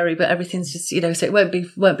January, but everything's just, so it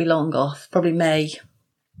won't be long off, probably May.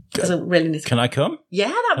 Can I come?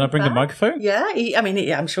 Yeah, Can I bring a microphone? Yeah,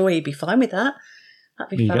 I'm sure he'd be fine with that.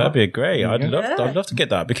 That'd be great. I'd love to get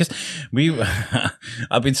that because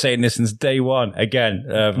I've been saying this since day one. Again,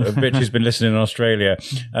 Rich has been listening in Australia.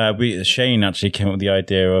 Shane actually came up with the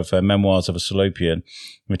idea of Memoirs of a Salopian,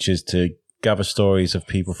 which is to gather stories of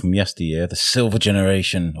people from yesteryear, the silver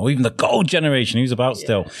generation, or even the gold generation, who's about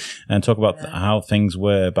still, and talk about how things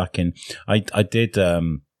were back in. I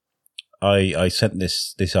sent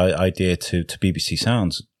this idea to BBC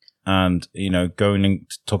Sounds, and going and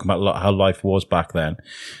talking about how life was back then,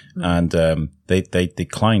 and they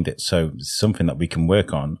declined it. So it's something that we can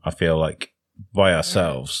work on, I feel like, by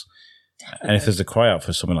ourselves. Definitely. And if there's a cry out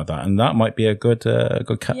for something like that, and that might be a good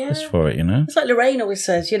catalyst for it, It's like Lorraine always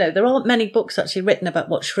says, there aren't many books actually written about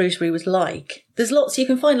what Shrewsbury was like. There's you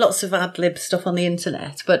can find lots of ad-lib stuff on the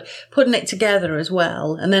internet, but putting it together as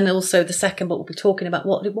well. And then also the second book will be talking about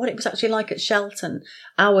what it was actually like at Shelton,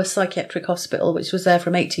 our psychiatric hospital, which was there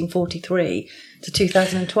from 1843 to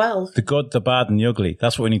 2012. The good, the bad and the ugly.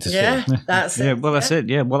 That's what we need to see. That's it. Yeah, well, that's it.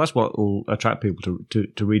 Yeah, well, that's what will attract people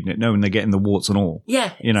to reading it, knowing they're getting the warts and all.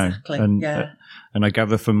 Yeah, exactly. And I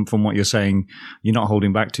gather from what you're saying, you're not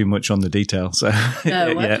holding back too much on the detail. So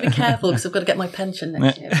no, I have to be careful because I've got to get my pension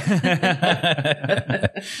next year.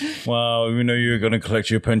 Well, we know you're going to collect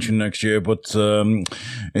your pension next year, but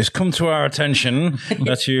it's come to our attention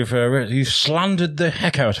that you've slandered the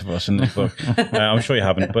heck out of us in this book. I'm sure you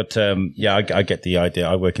haven't, but I get the idea.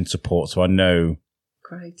 I work in support, so I know.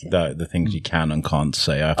 The things you can and can't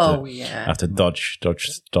say. I have to dodge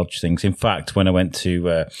things. In fact, when I went to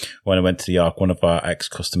the Ark, one of our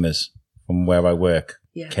ex-customers from where I work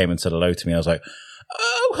came and said hello to me. I was like,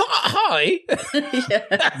 oh, hi.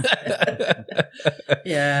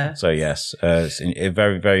 Yeah. So yes, it's a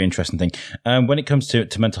very, very interesting thing. When it comes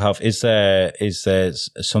to mental health, is there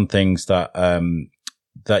some things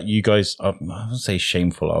that you guys are, I wouldn't say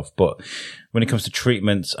shameful of, but when it comes to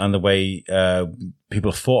treatments and the way people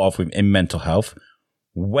are thought of in mental health,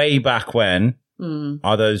 way back when,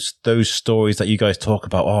 are those stories that you guys talk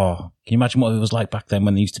about? Oh, can you imagine what it was like back then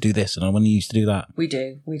when they used to do this and when they used to do that? We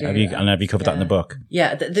do. Have you covered that in the book?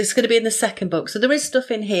 Yeah, there's going to be in the second book. So there is stuff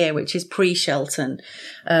in here which is pre-Shelton,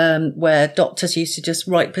 where doctors used to just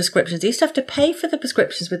write prescriptions. They used to have to pay for the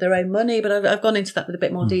prescriptions with their own money, but I've gone into that with a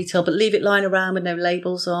bit more detail. But leave it lying around with no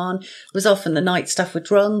labels on. It was often the night staff were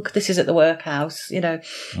drunk. This is at the workhouse,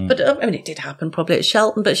 But it did happen probably at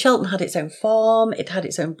Shelton, but Shelton had its own farm. It had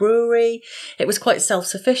its own brewery. It was quite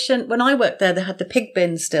self-sufficient. When I worked there, they had the pig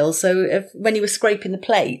bin still. So when you were scraping the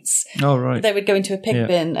plates, they would go into a pig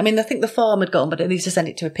bin. I mean, I think the farm had gone, but it needs to send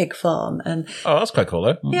it to a pig farm. And that's quite cool,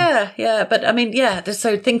 though. Yeah. But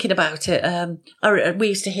so thinking about it, we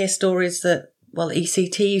used to hear stories that,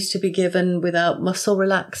 ECT used to be given without muscle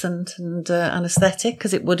relaxant and anaesthetic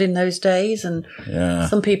because it would in those days. And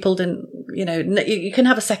some people didn't you can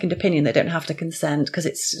have a second opinion. They don't have to consent because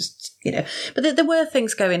it's just, but there were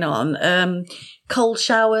things going on. Cold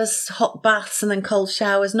showers, hot baths, and then cold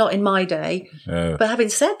showers. Not in my day. But having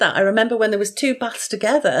said that, I remember when there was 2 baths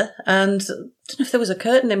together, and I don't know if there was a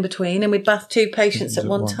curtain in between, and we'd bath 2 patients at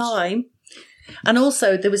one time. And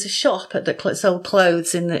also there was a shop that sold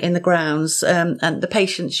clothes in the grounds, and the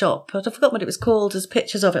patient shop. I forgot what it was called. There's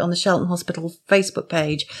pictures of it on the Shelton Hospital Facebook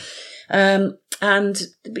page. And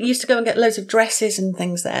we used to go and get loads of dresses and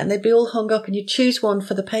things there, and they'd be all hung up, and you'd choose one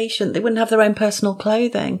for the patient. They wouldn't have their own personal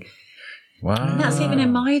clothing. Wow. And that's even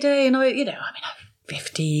in my day. And I'm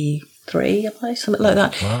 53, am I? Something like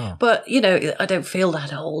that. Wow. But, I don't feel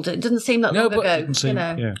that old. It doesn't seem that long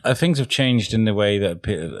ago. Things have changed in the way that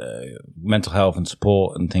mental health and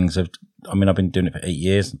support and things have. I mean, I've been doing it for 8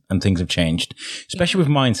 years, and things have changed, especially with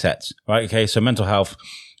mindsets, right? Okay, so mental health,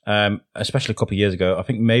 especially a couple of years ago, I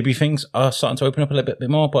think maybe things are starting to open up a little bit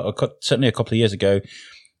more, but certainly a couple of years ago,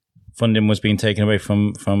 funding was being taken away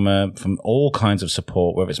from all kinds of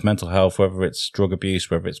support, whether it's mental health, whether it's drug abuse,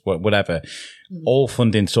 whether it's whatever. All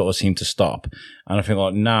funding sort of seemed to stop. And I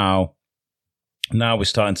think now we're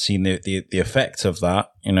starting to see the effects of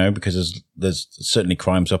that, because there's certainly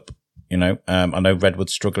crimes up. I know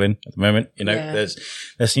Redwood's struggling at the moment.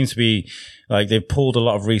 There seems to be they've pulled a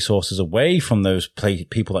lot of resources away from those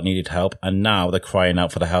people that needed help, and now they're crying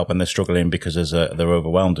out for the help, and they're struggling because they're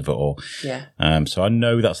overwhelmed with it all. Yeah. So I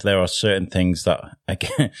know that there are certain things that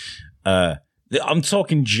again. I'm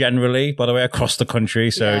talking generally, by the way, across the country.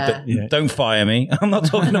 So don't fire me. I'm not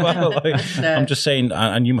talking about no. I'm just saying,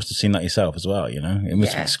 and you must have seen that yourself as well.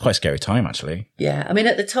 It's quite a scary time, actually. Yeah. I mean,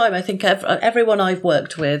 at the time, I think everyone I've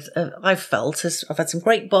worked with, I've felt I've had some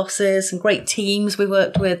great bosses, some great teams we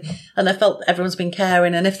worked with, and I felt everyone's been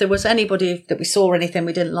caring. And if there was anybody that we saw or anything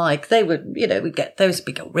we didn't like, they would, we'd get those to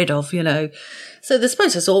be got rid of, So I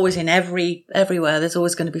suppose there's always everywhere, there's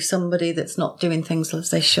always going to be somebody that's not doing things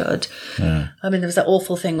as they should. Yeah. I mean, there was that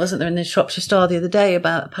awful thing, wasn't there, in the Shropshire Star the other day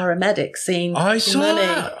about paramedics seeing I saw money.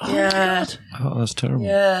 That. Oh, yeah. Oh, that's terrible.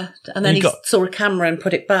 Yeah. And then he saw a camera and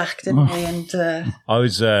put it back, didn't he? And I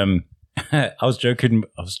was joking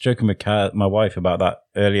with my wife about that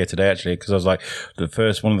earlier today, actually, because I was like,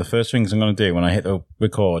 one of the first things I'm going to do when I hit the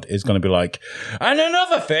record is going to be like, and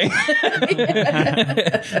another thing,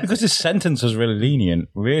 because this sentence was really lenient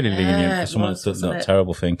for someone that's done that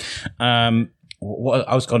terrible thing. What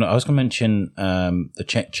I was going to mention, the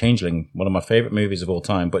Changeling, one of my favorite movies of all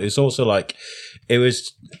time, but it's also it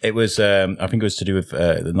was I think it was to do with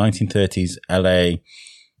the 1930s LA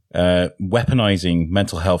weaponizing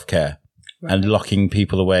mental health care. Right. And locking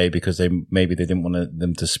people away because they didn't want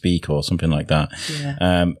them to speak or something like that.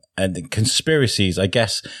 Yeah. And the conspiracies, I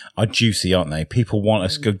guess, are juicy, aren't they? People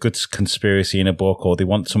want a good conspiracy in a book, or they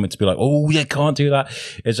want something to be like, oh, you can't do that.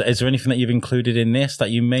 Is there anything that you've included in this that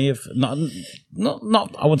you may have not?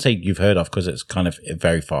 I wouldn't say you've heard of, because it's kind of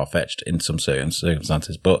very far fetched in some certain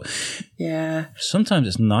circumstances. But yeah, sometimes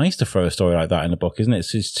it's nice to throw a story like that in a book, isn't it?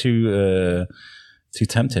 It's just too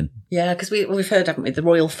tempting. Yeah, because we've heard, haven't we, the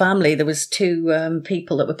royal family, there was 2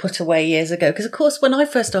 people that were put away years ago. Because, of course, when I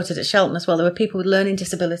first started at Shelton as well, there were people with learning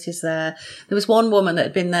disabilities there. There was one woman that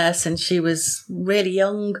had been there since she was really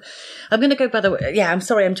young. I'm going to go by the way. Yeah, I'm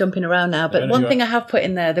sorry I'm jumping around now. But one thing I have put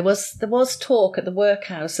in there was talk at the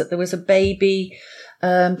workhouse that there was a baby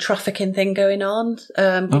trafficking thing going on,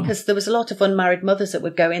 because there was a lot of unmarried mothers that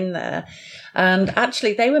would go in there. And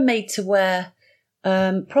actually, they were made to wear...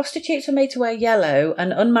 prostitutes were made to wear yellow,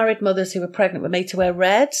 and unmarried mothers who were pregnant were made to wear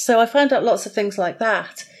red. So I found out lots of things like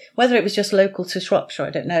that. Whether it was just local to Shropshire,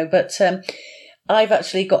 I don't know. But I've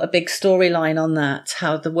actually got a big storyline on that,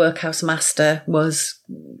 how the workhouse master was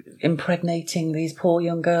impregnating these poor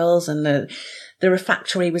young girls, and the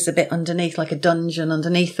refectory was a bit underneath, like a dungeon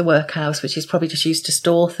underneath the workhouse, which is probably just used to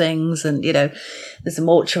store things. And, there's a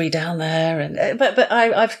mortuary down there. And but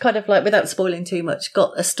I've kind of, without spoiling too much,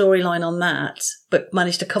 got a storyline on that, but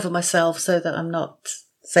managed to cover myself so that I'm not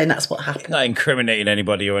saying that's what happened. Not incriminating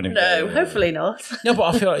anybody or anything. No, hopefully not. No,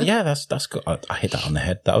 but I feel like, that's good. I hit that on the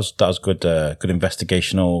head. That was good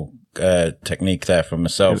investigational technique there from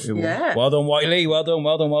myself. Yeah. Well done, Wiley. Well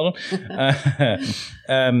done.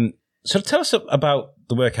 So tell us about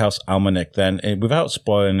the Workhouse Almanac then, without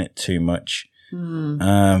spoiling it too much.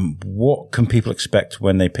 What can people expect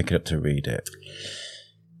when they pick it up to read it?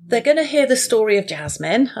 They're going to hear the story of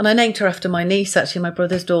Jasmine, and I named her after my niece, actually, my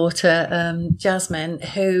brother's daughter, Jasmine,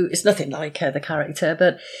 who is nothing like her, the character,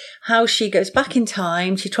 but how she goes back in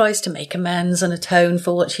time. She tries to make amends and atone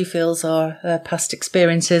for what she feels are her past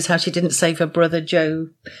experiences, how she didn't save her brother Joe,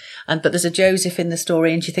 but there's a Joseph in the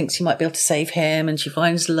story, and she thinks she might be able to save him, and she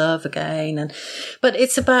finds love again. But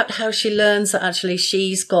it's about how she learns that actually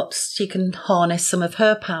she can harness some of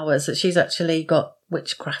her powers, that she's actually got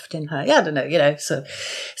witchcraft in her. Yeah, I don't know, so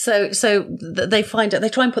they find out, they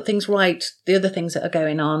try and put things right, the other things that are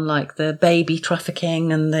going on, like the baby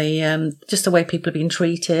trafficking and the just the way people are being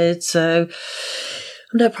treated. So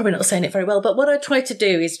I'm probably not saying it very well, but what I try to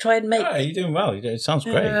do is try and make... Yeah, you're doing well. It sounds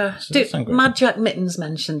great. Mad Jack Mitten's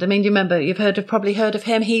mentioned. I mean, do you remember, you've probably heard of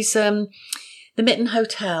him. He's the Mitten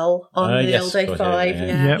Hotel on the old A5.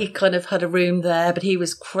 Yeah. Yep. He kind of had a room there, but he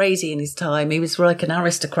was crazy in his time. He was like an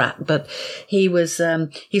aristocrat, but he was, he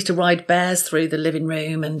used to ride bears through the living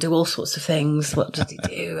room and do all sorts of things. What did he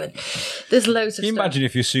do? And there's loads of stuff. Can you imagine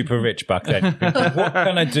if you're super rich back then? What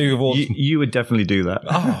can I do with all... You would definitely do that.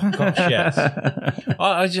 Oh, gosh, yes.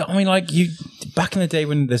 I mean, like, back in the day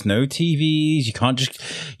when there's no TVs,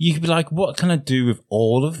 you could be like, what can I do with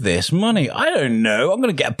all of this money? I don't know. I'm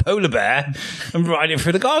going to get a polar bear and ride it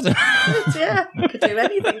through the garden. Yeah, he could do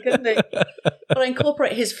anything, couldn't he? But I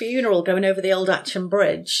incorporate his funeral going over the old Atcham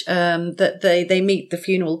Bridge, that they meet the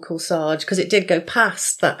funeral corsage, because it did go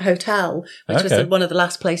past that hotel, which was one of the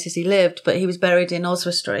last places he lived, but he was buried in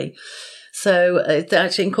Oswestry. So they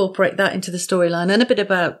actually incorporate that into the storyline, and a bit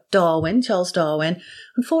about Darwin, Charles Darwin.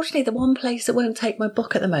 Unfortunately, the one place that won't take my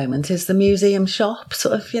book at the moment is the museum shop.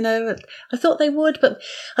 Sort of, I thought they would, but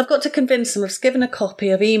I've got to convince them. I've given a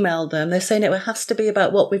copy, I've emailed them. They're saying it has to be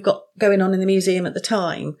about what we've got going on in the museum at the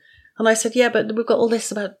time. And I said, yeah, but we've got all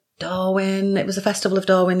this about Darwin. It was the Festival of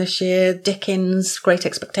Darwin this year. Dickens' Great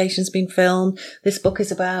Expectations been filmed. This book is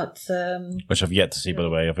about... Which I've yet to see, by the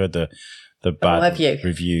way. I've heard the bad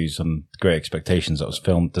reviews on Great Expectations that was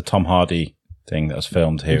filmed, the Tom Hardy thing that was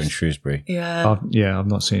filmed here in Shrewsbury. Yeah. I've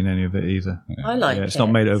not seen any of it either. I like it. It's not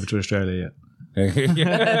made it over to Australia yet.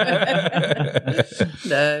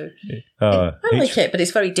 No. I like it, but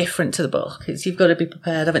it's very different to the book. You've got to be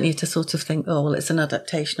prepared, haven't you, to sort of think, oh, well, it's an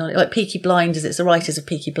adaptation on it. Like Peaky Blinders, it's the writers of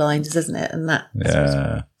Peaky Blinders, isn't it? And that,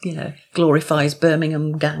 glorifies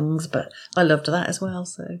Birmingham gangs, but I loved that as well,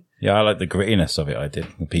 so... Yeah, I like the grittiness of it. I did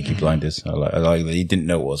the Peaky Blinders. I like that you didn't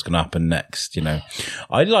know what was going to happen next. What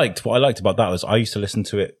I liked about that was I used to listen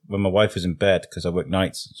to it when my wife was in bed because I work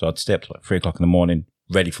nights, so I'd stay up to like 3 o'clock in the morning,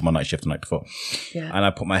 ready for my night shift the night before. Yeah. And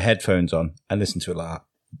I put my headphones on and listen to it like that.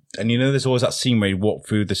 And there's always that scene where you walk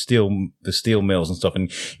through the steel mills and stuff,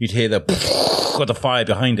 and you'd hear the fire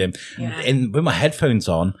behind him. Yeah. And with my headphones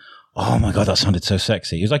on. Oh my God, that sounded so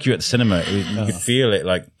sexy. It was like you were at the cinema. You could feel it.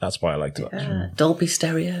 Like, that's why I liked it. Yeah, Dolby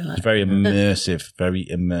stereo. It's very immersive, very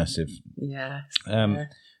immersive. Yeah.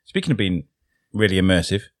 Speaking of being really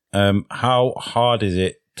immersive, how hard is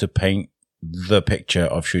it to paint the picture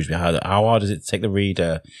of Shrewsbury? How hard is it to take the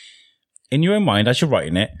reader in your own mind as you're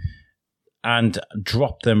writing it and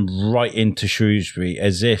drop them right into Shrewsbury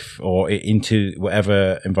or into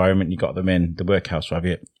whatever environment you got them in, the workhouse, what have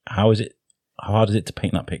you? How hard is it to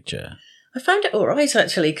paint that picture? I found it all right,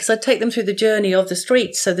 actually, because I take them through the journey of the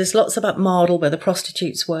streets. So there's lots about Mardle, where the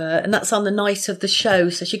prostitutes were, and that's on the night of the show.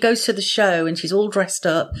 So she goes to the show and she's all dressed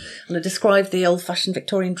up, and I describe the old-fashioned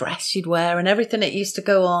Victorian dress she'd wear and everything that used to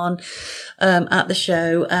go on at the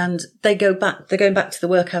show. And they're going back to the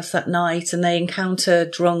workhouse that night, and they encounter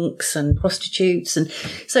drunks and prostitutes. And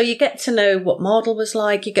so you get to know what Mardle was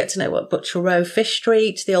like. You get to know what Butcher Row, Fish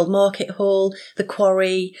Street, the old market hall, the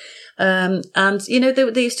quarry. And,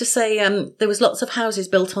 they used to say, there was lots of houses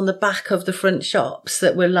built on the back of the front shops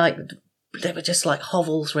that were they were just like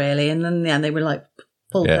hovels, really. And then they were like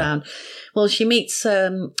pulled down. Well, she meets,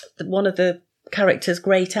 one of the character's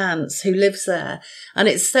great aunts who lives there, and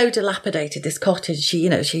it's so dilapidated, this cottage.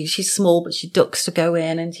 She's small, but she ducks to go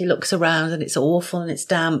in, and she looks around, and it's awful and it's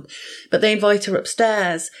damp, but they invite her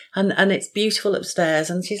upstairs, and it's beautiful upstairs,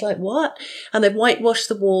 and she's like, what? And they've whitewashed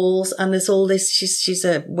the walls, and there's all this, she's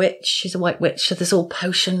a witch, she's a white witch, so there's all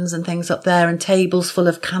potions and things up there, and tables full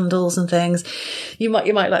of candles and things. You might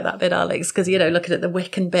like that bit, Alex, because looking at the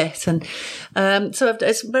Wiccan bit, and so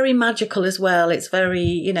it's very magical as well. It's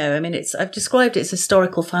very, I've described it as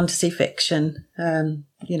historical fantasy fiction,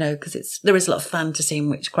 because there is a lot of fantasy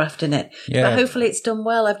and witchcraft in it. Yeah. But hopefully it's done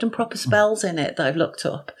well. I've done proper spells in it that I've looked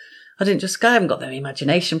up. I haven't got their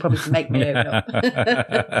imagination probably to make me open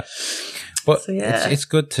up. But So, yeah. it's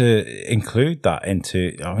good to include that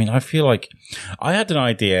into, I mean, I feel like I had an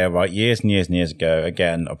idea, right, years and years and years ago.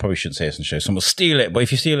 Again, I probably shouldn't say this on the show. Someone will steal it, but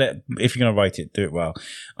if you steal it, if you're going to write it, do it well.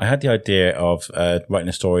 I had the idea of writing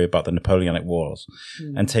a story about the Napoleonic Wars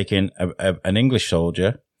and taking an English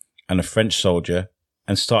soldier and a French soldier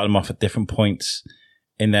and starting them off at different points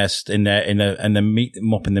and then meet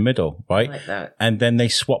them up in the middle, right? Like that. And then they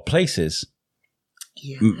swap places.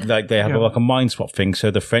 Yeah. Like they have like a mind swap thing.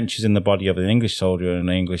 So the French is in the body of an English soldier and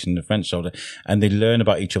the English in the French soldier, and they learn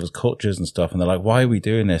about each other's cultures and stuff. And they're like, why are we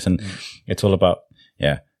doing this? And it's all about,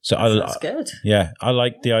 So That's good. Yeah. I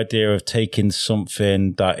like the idea of taking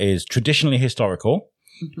something that is traditionally historical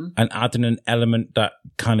and adding an element that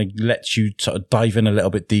kind of lets you sort of dive in a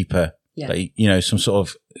little bit deeper. Yeah. Like, some sort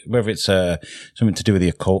of, whether it's something to do with the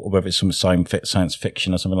occult or whether it's some science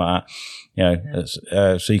fiction or something like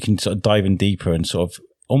that, so you can sort of dive in deeper and sort of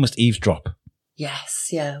almost eavesdrop. Yes,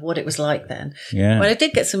 yeah, what it was like then. Yeah. Well, I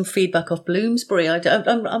did get some feedback off Bloomsbury.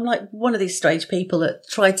 I'm like one of these strange people that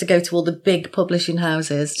tried to go to all the big publishing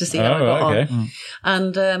houses to see how I got on.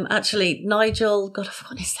 And actually, Nigel, God, I've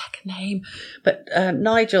forgotten his second name, but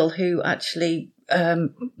Nigel, who actually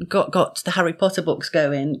got the Harry Potter books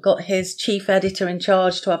going, got his chief editor in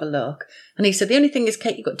charge to have a look. And he said, the only thing is,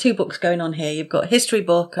 Kate, you've got 2 books going on here. You've got a history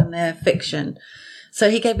book and they're fiction. So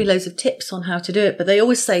he gave me loads of tips on how to do it, but they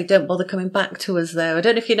always say, don't bother coming back to us though. I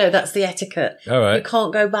don't know if you know, that's the etiquette. All right. You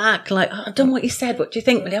can't go back like, I've done what you said. What do you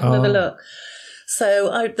think? Will you have another look?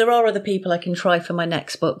 So there are other people I can try for my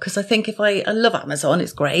next book, because I think I love Amazon.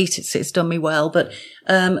 It's great. It's done me well. But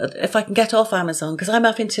if I can get off Amazon, because I'm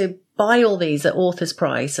having to buy all these at author's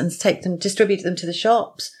price and distribute them to the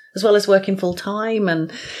shops, as well as working full time.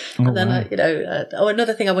 And then,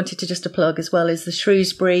 another thing I wanted to plug as well is the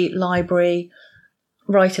Shrewsbury Library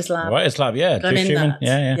Writers Lab. Writers Lab, yeah. I'm in that.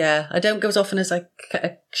 Yeah. I don't go as often as I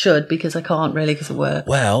should, because I can't really because of work.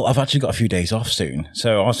 Well, I've actually got a few days off soon.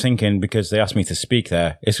 So I was thinking, because they asked me to speak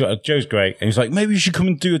there, Joe's great. And he's like, maybe you should come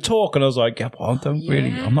and do a talk. And I was like, yeah, but I don't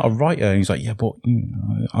really, I'm not a writer. And he's like, yeah, but,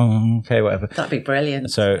 okay, whatever. That'd be brilliant.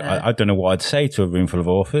 So I don't know what I'd say to a room full of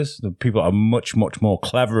authors. The people are much, much more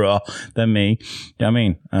cleverer than me. You know what I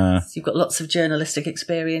mean? So you've got lots of journalistic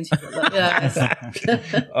experience.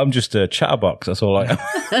 I'm just a chatterbox. That's all I am.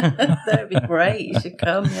 That'd be great. You should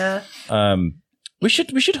come, yeah. We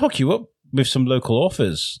should hook you up with some local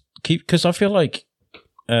authors. Because I feel like,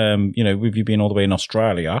 with you being all the way in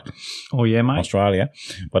Australia. Oh, yeah, mate. Australia.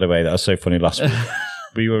 By the way, that was so funny last week.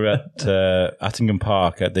 We were at Attingham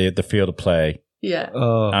Park at the field of play. Yeah.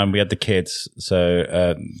 And we had the kids,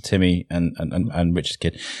 so Timmy and Rich's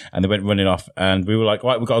kid, and they went running off, and we were like,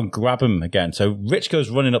 right, we've got to grab him again. So Rich goes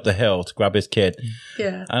running up the hill to grab his kid.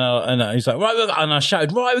 Yeah. And he's like, right, and I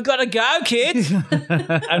shouted, right, we got to go, kids.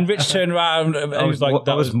 And Rich turned around and he was like,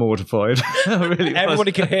 I was mortified. Really,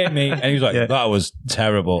 everybody could hear me, and he was like, that was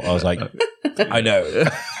terrible. I was like, I know.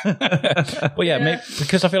 But yeah,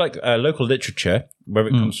 because I feel like local literature, where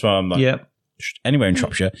it comes from, anywhere in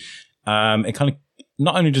Shropshire, it kind of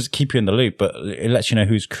not only does it keep you in the loop, but it lets you know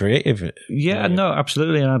who's creative. Yeah, no,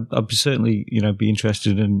 absolutely. And I'd be certainly, be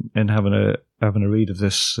interested in having a read of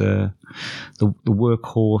this, the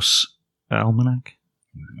Workhorse Almanac.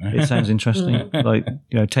 It sounds interesting. Like,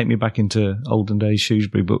 take me back into olden days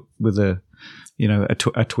Shrewsbury, but with a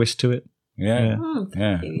twist to it. Yeah.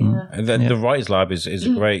 The Writers Lab is a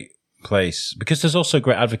great place, because there's also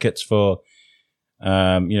great advocates for,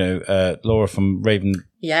 Laura from Raven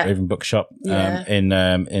Bookshop, in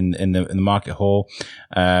the market hall.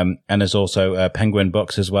 And there's also, Penguin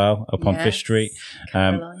Books as well up on Fish Street.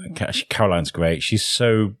 Caroline's great. She's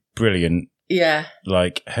so brilliant. Yeah.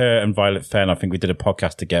 Like her and Violet Fenn, I think we did a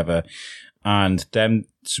podcast together, and then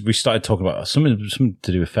we started talking about something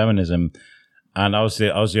to do with feminism. And I was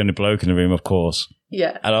the only bloke in the room, of course.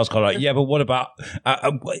 Yeah. And I was kind of like, yeah, but what about...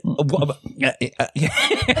 what about you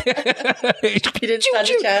didn't stand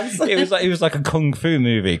a chance. It was like a kung fu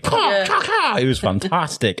movie. It was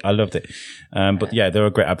fantastic. I loved it. But yeah, they were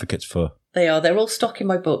great advocates for... They are. They're all stock in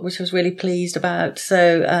my book, which I was really pleased about.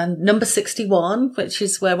 So, number 61, which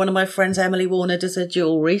is where one of my friends, Emily Warner, does her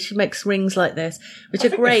jewellery. She makes rings like this, which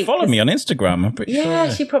are great. Follow me on Instagram, I'm pretty sure.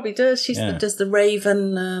 Yeah, she probably does. She does the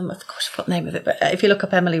Raven, I forgot the name of it, but if you look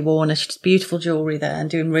up Emily Warner, she does beautiful jewellery there and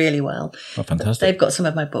doing really well. Oh, fantastic. They've got some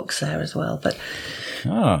of my books there as well. But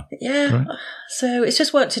great. So it's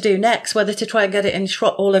just work to do next, whether to try and get it in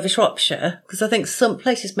all over Shropshire, because I think some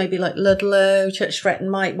places, maybe like Ludlow, Church Stretton,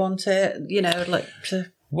 might want it. I'd like to.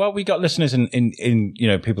 Well, we got listeners in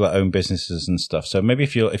people that own businesses and stuff. So maybe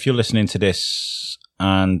if you're listening to this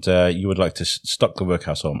and you would like to stock the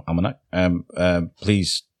Workhouse Almanac,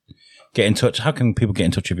 please get in touch. How can people get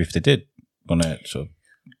in touch with you if they did? want to sort of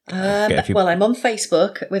well, I'm on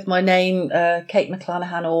Facebook with my name. Kate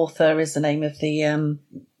Mclanachan, author, is the name of the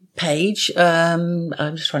page. I'm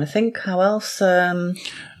just trying to think how else.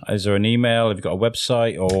 Is there an email? Have you got a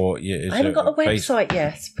website? Or I haven't got a website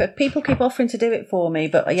yet, but people keep offering to do it for me.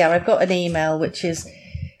 But yeah, I've got an email, which is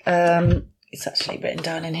it's actually written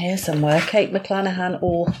down in here somewhere. Kate Mclanachan,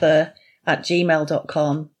 author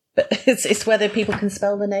 @gmail.com. But it's whether people can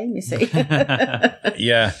spell the name, you see.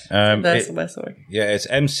 Yeah. Sorry. Yeah, it's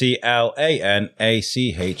McLanachan.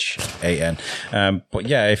 But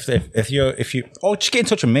yeah, if you just get in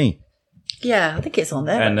touch with me. Yeah, I think it's on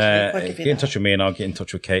there. And get in touch with me and I'll get in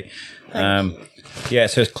touch with Kate. Yeah,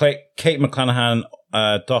 so it's Kate Mclanahan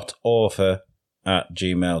 .author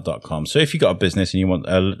 @gmail.com. So if you've got a business and you want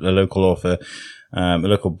a local author, a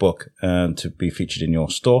local book to be featured in your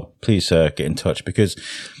store, please get in touch, because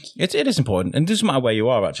it is important, and it doesn't matter where you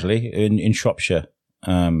are. Actually, in Shropshire,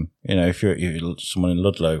 if you're someone in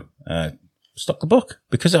Ludlow, stock the book,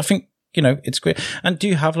 because I think it's great. And do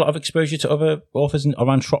you have a lot of exposure to other authors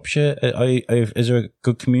around Shropshire? Is there a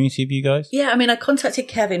good community of you guys? Yeah, I mean, I contacted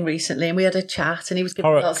Kevin recently and we had a chat, and he was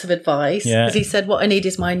giving me lots of advice, because he said what I need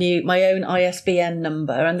is my own ISBN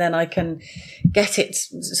number, and then I can get it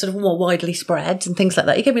sort of more widely spread and things like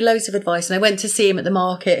that. He gave me loads of advice, and I went to see him at the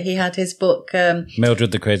market. He had his book.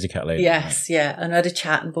 Mildred the Crazy Cat Lady. Yes, yeah. And I had a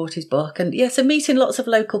chat and bought his book. And yeah, so meeting lots of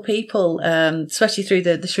local people, especially through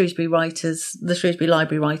the Shrewsbury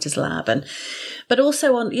Library Writers Lab. But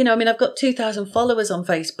also on, I've got 2,000 followers on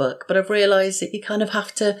Facebook, but I've realised that you kind of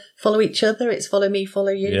have to follow each other. It's follow me,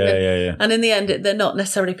 follow you. Yeah. And in the end, they're not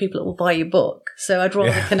necessarily people that will buy your book. So I'd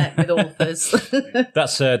rather connect with authors.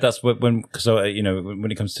 That's because when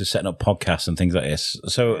it comes to setting up podcasts and things like this.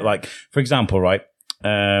 So, like, for example, right,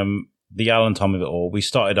 the Alan Tom of it all, we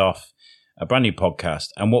started off a brand new podcast,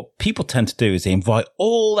 and what people tend to do is they invite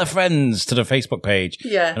all their friends to the Facebook page,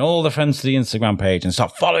 and all their friends to the Instagram page, and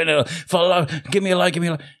start following it, give me a like,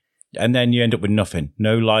 and then you end up with nothing,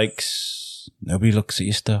 no likes, nobody looks at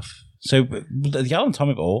your stuff. So the Alan Tom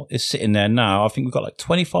of it all is sitting there now. I think we've got like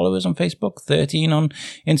 20 followers on Facebook, 13 on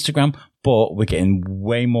Instagram, but we're getting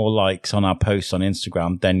way more likes on our posts on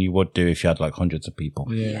Instagram than you would do if you had like hundreds of people.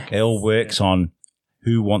 Yeah. It all works on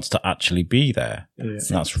who wants to actually be there. Yeah. And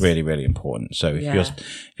that's really, really important. So if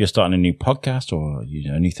you're starting a new podcast or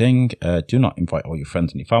anything, do not invite all your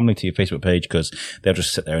friends and your family to your Facebook page, because they'll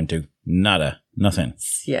just sit there and do nothing.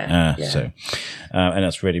 So, and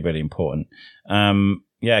that's really, really important.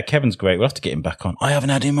 Kevin's great. We'll have to get him back on. I haven't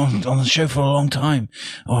had him on the show for a long time.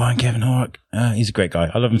 Oh, and Kevin Horrock. He's a great guy.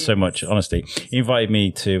 I love him so much, honestly. He invited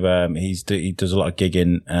me to, he does a lot of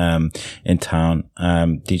gigging, in town,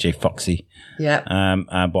 DJ Foxy. Yeah.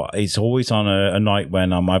 But he's always on a night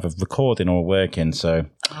when I'm either recording or working. So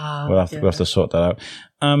we'll have to sort that out.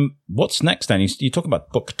 What's next then? You talk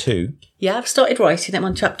about book 2. Yeah, I've started writing. I'm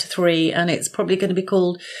on chapter 3, and it's probably going to be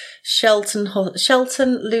called Shelton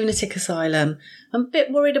Lunatic Asylum. I'm a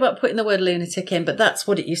bit worried about putting the word lunatic in, but that's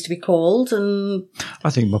what it used to be called. And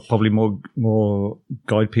I think probably more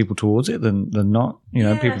guide people towards it than not.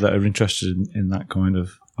 People that are interested in that kind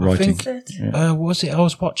of writing. Was it? I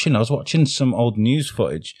was watching some old news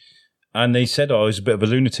footage, and they said, "Oh, he's a bit of a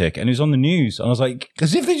lunatic," and he was on the news, and I was like,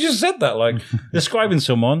 as if they just said that, like describing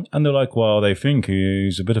someone, and they're like, "Well, they think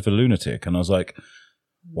he's a bit of a lunatic," and I was like,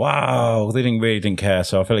 "Wow, they didn't care."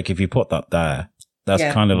 So I feel like if you put that there, that's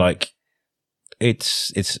kind of like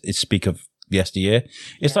it's speak of yesteryear.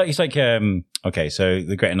 It's like okay. So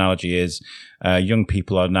the great analogy is, young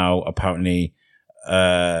people are now apparently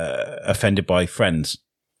offended by Friends.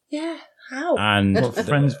 Yeah. How? And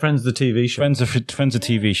Friends, the TV show. Friends, the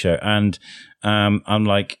TV show. And I'm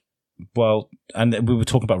like, well, and we were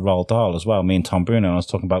talking about Roald Dahl as well, me and Tom Bruno. I was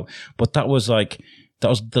talking about, but that was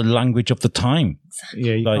the language of the time.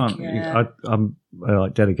 Yeah, I'm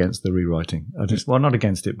like dead against the rewriting. Not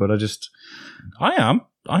against it, but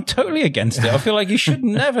I'm totally against it. I feel like you should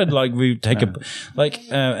never retake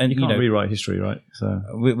and you can't rewrite history, right? So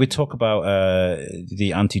we talk about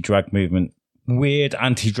the anti-drag movement. Weird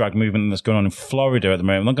anti-drag movement that's going on in Florida at the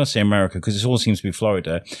moment. I'm not going to say America because it all seems to be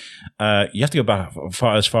Florida. You have to go back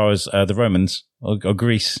as far as the Romans or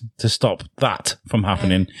Greece to stop that from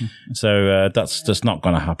happening. So that's just not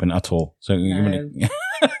going to happen at all. So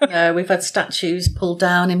no, we've had statues pulled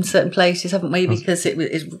down in certain places, haven't we? Because it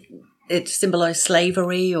it symbolised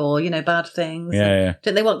slavery or, bad things. Yeah.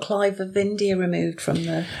 Didn't they want Clive of India removed from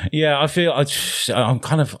the... Yeah, I'm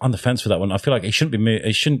kind of on the fence for that one. I feel like it shouldn't be moved.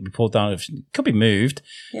 It shouldn't be pulled down. It could be moved.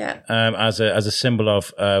 Yeah. As a symbol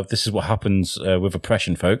of this is what happens with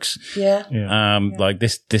oppression, folks. Yeah. Like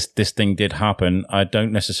this thing did happen. I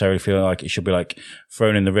don't necessarily feel like it should be like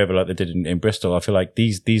thrown in the river like they did in Bristol. I feel like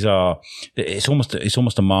these are. It's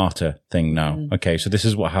almost a martyr thing now. Okay, so this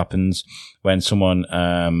is what happens when someone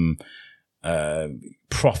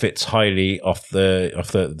profits highly off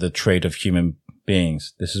the trade of human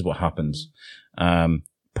beings. This is what happens.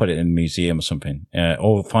 Put it in a museum or something,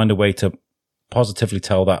 or find a way to positively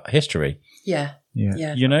tell that history. Yeah.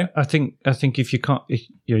 I think if you can't,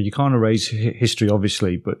 you can't erase history,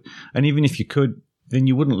 obviously, and even if you could, then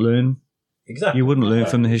you wouldn't learn. Exactly. You wouldn't learn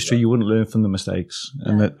from the history. You wouldn't learn from the mistakes,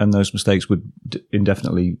 and those mistakes would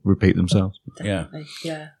indefinitely repeat themselves. Definitely.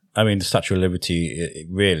 Yeah. I mean, the Statue of Liberty it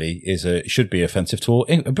really should be offensive to all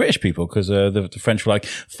British people because the French were like,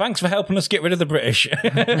 "Thanks for helping us get rid of the British.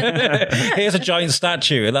 Here's a giant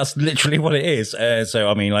statue," and that's literally what it is. So,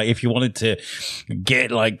 I mean, like, if you wanted to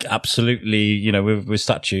get like absolutely, with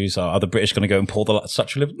statues, are the British going to go and pull the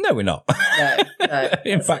Statue of Liberty? No, we're not. No.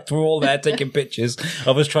 In fact, we're all there taking pictures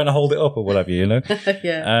of us trying to hold it up or whatever, Yeah.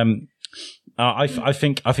 I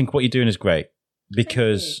think what you're doing is great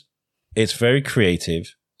because it's very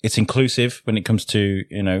creative. It's inclusive when it comes to,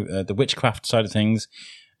 the witchcraft side of things,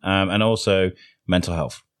 and also mental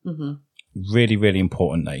health. Mm-hmm. Really, really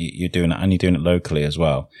important that you're doing it, and you're doing it locally as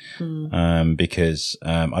well. Because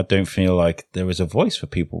I don't feel like there is a voice for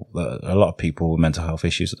people, a lot of people with mental health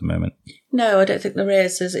issues at the moment. No, I don't think there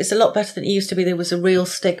is. It's a lot better than it used to be. There was a real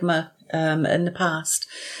stigma in the past,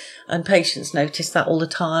 and patients noticed that all the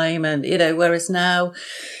time. And, whereas now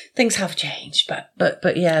things have changed, but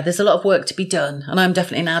yeah, there's a lot of work to be done. And I'm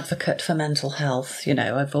definitely an advocate for mental health.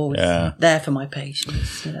 I've always there for my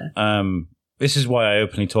patients, This is why I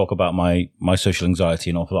openly talk about my social anxiety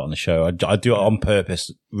an awful lot on the show. I do it on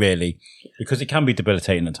purpose, really, because it can be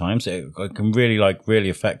debilitating at times. It can really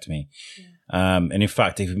affect me. And in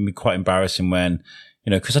fact, it can be quite embarrassing when,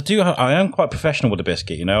 because I am quite professional with the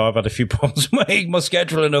Biscuit. I've had a few problems with my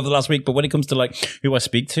scheduling over the last week, but when it comes to like who I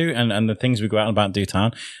speak to and the things we go out and about and do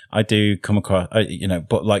town, I do come across,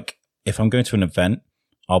 but like if I'm going to an event,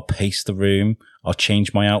 I'll pace the room, I'll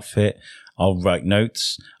change my outfit, I'll write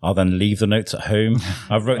notes, I'll then leave the notes at home.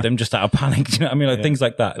 I wrote them just out of panic. Do you know what I mean? Like things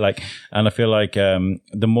like that. And I feel like,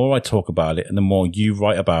 the more I talk about it and the more you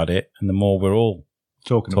write about it and the more we're all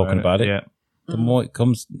talking about it. Yeah. The more it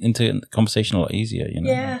comes into the conversation a lot easier,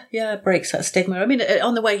 Yeah, it breaks that stigma. I mean,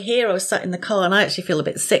 on the way here, I was sat in the car and I actually feel a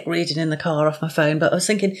bit sick reading in the car off my phone, but I was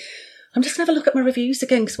thinking, I'm just going to have a look at my reviews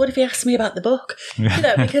again, because what if he asks me about the book?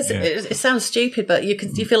 Because it sounds stupid, but you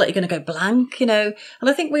feel like you're going to go blank, And I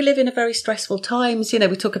think we live in a very stressful times. You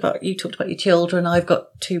talked about your children. I've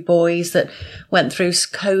got 2 boys that went through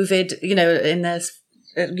COVID, in their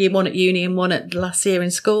year 1 at uni and 1 at last year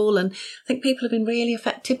in school, and I think people have been really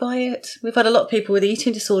affected by it. We've had a lot of people with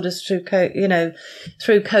eating disorders through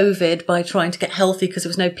COVID by trying to get healthy because there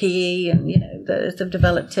was no PE, and they've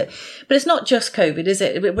developed it. But it's not just COVID, is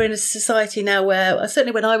it? We're in a society now where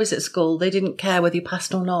certainly when I was at school, they didn't care whether you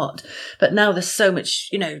passed or not. But now there's so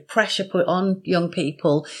much pressure put on young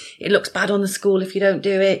people. It looks bad on the school if you don't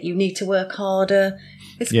do it. You need to work harder.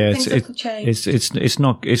 It's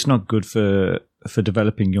not good for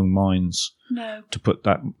developing young minds to put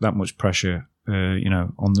that much pressure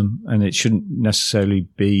on them, and it shouldn't necessarily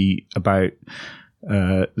be about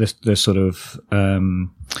the sort of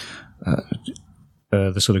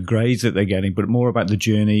grades that they're getting, but more about the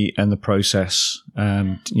journey and the process,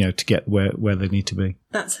 to get where they need to be.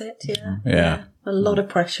 That's it. Yeah. A lot of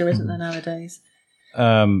pressure, isn't there nowadays?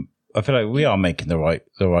 I feel like we are making the right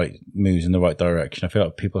moves in the right direction. I feel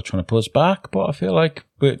like people are trying to pull us back, but I feel like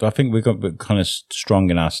we're kind of strong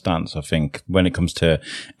in our stance. I think when it comes to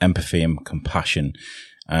empathy and compassion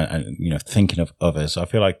and thinking of others, I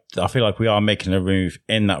feel like we are making a move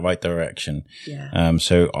in that right direction. Yeah.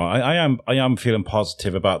 So I am feeling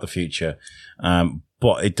positive about the future.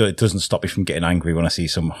 But it doesn't stop me from getting angry when I see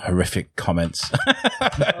some horrific comments.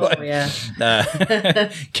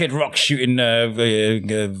 Kid Rock shooting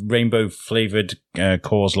rainbow flavored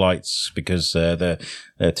Coors Lights because they're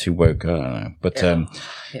too woke. I don't know, but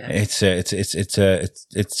it's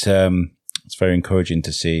very encouraging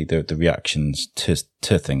to see the reactions to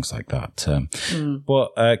things like that.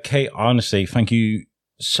 But Kate, honestly, thank you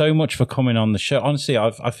so much for coming on the show. Honestly,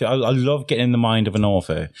 I love getting in the mind of an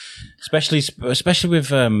author, especially with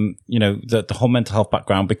the whole mental health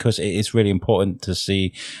background, because it is really important to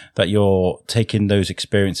see that you're taking those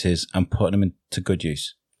experiences and putting them into good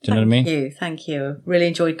use. Do you know what I mean? Thank you. Really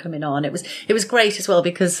enjoyed coming on. It was great as well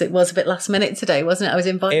because it was a bit last minute today, wasn't it? I was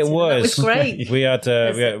invited. It was. That was great. we had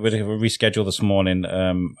rescheduled this morning,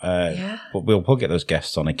 but we'll get those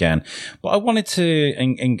guests on again. But I wanted to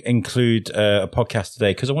include a podcast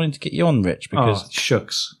today because I wanted to get you on, Rich. Because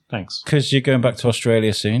shucks, thanks. Because you're going back to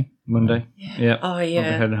Australia soon, Monday. Yeah. Oh yeah.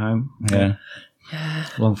 I'll be heading home. Yeah.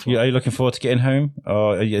 Long Are you looking forward to getting home,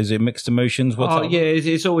 or is it mixed emotions? Yeah,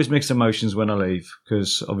 it's always mixed emotions when I leave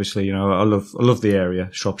because obviously, you know, I love the area,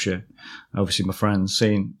 Shropshire. Obviously, my friends,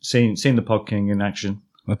 seeing the Pod King in action.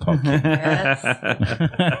 The Pod King.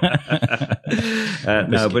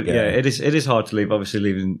 No, but yeah, it is hard to leave. Obviously,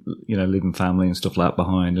 leaving family and stuff like that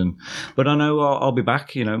behind. But I know I'll be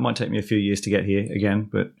back. You know, it might take me a few years to get here again.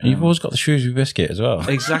 But you've always got the Shrewsbury Biscuit as well.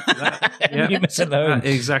 Exactly that. Yeah. You miss it home.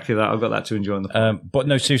 Exactly that. I've got that to enjoy in the pub. But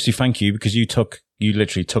no, seriously, thank you because you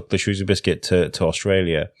literally took the Shrewsbury Biscuit to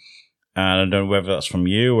Australia. And I don't know whether that's from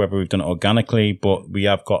you or whether we've done it organically, but we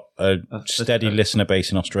have got a steady listener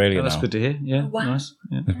base in Australia now. That's good to hear. Yeah, wow. Nice.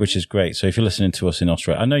 Yeah. Which is great. So if you're listening to us in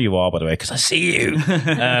Australia, I know you are, by the way, because I see you.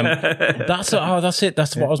 That's it.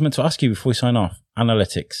 That's what I was meant to ask you before we sign off.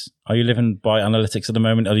 Analytics. Are you living by analytics at the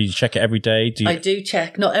moment? Or do you check it every day? I do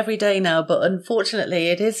check, not every day now, but unfortunately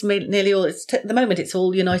it is nearly all, at the moment it's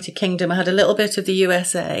all United Kingdom. I had a little bit of the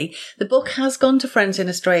USA. The book has gone to friends in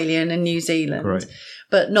Australia and in New Zealand. Right.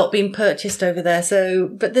 But not being purchased over there. So,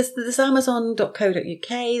 but there's Amazon.co.uk.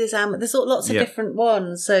 There's lots of different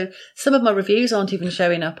ones. So some of my reviews aren't even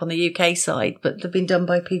showing up on the UK site, but they've been done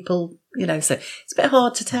by people, you know, so it's a bit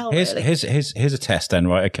hard to tell. Here's a test then,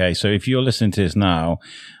 right? Okay. So if you're listening to this now,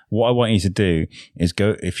 what I want you to do is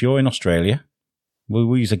go, if you're in Australia,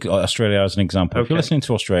 we'll use Australia as an example. Okay. If you're listening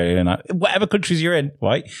to Australia and whatever countries you're in,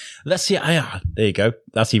 right? Let's see. There you go.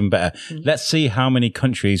 That's even better. Mm-hmm. Let's see how many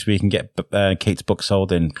countries we can get Kate's book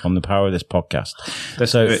sold in from the power of this podcast.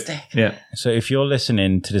 So if you're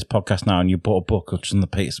listening to this podcast now and you bought a book on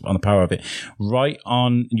the power of it, write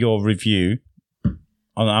on your review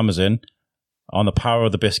on Amazon on the power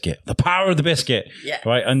of the biscuit,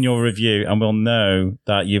 right, on your review, and we'll know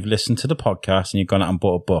that you've listened to the podcast and you've gone out and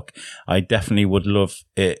bought a book. I definitely would love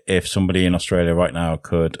it if somebody in Australia right now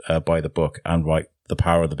could buy the book and write the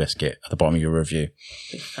power of the biscuit at the bottom of your review.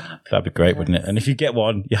 That'd be great, wouldn't it? And if you get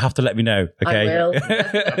one, you have to let me know, okay? I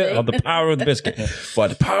will. On the power of the biscuit. By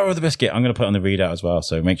the power of the biscuit, I'm going to put it on the readout as well.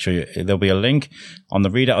 So make sure there'll be a link on the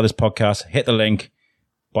readout of this podcast. Hit the link,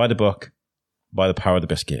 buy the book, buy the power of the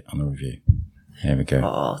biscuit on the review. There we go.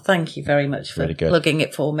 Oh, thank you very much for plugging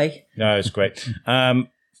it for me. No, it's great.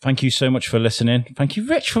 Thank you so much for listening. Thank you,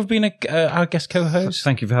 Rich, for being our guest co-host.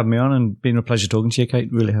 Thank you for having me on and been a pleasure talking to you, Kate.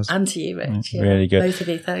 It really has. And to you, Rich. Yeah. Really good. Both of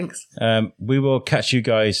you, thanks. We will catch you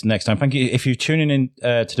guys next time. Thank you. If you're tuning in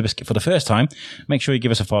to The Biscuit for the first time, make sure you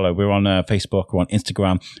give us a follow. We're on Facebook, we're on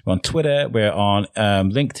Instagram, we're on Twitter, we're on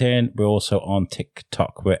LinkedIn, we're also on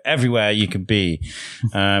TikTok. We're everywhere you can be.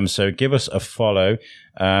 So give us a follow.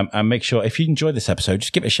 And make sure if you enjoyed this episode,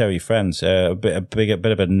 just give it a share with your friends. A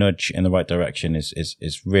bit of a nudge in the right direction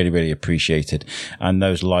is really, really appreciated. And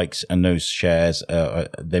those likes and those shares,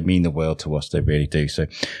 they mean the world to us. They really do. So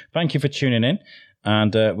thank you for tuning in,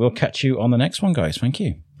 and we'll catch you on the next one, guys. Thank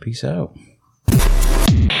you. Peace out.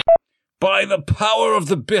 By the power of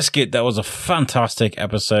the biscuit, that was a fantastic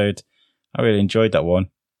episode. I really enjoyed that one.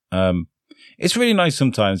 It's really nice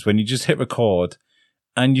sometimes when you just hit record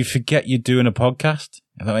and you forget you're doing a podcast,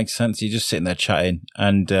 if that makes sense. You're just sitting there chatting.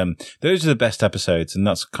 And those are the best episodes. And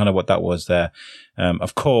that's kind of what that was there.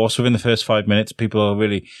 Of course, within the first 5 minutes, people are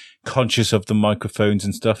really conscious of the microphones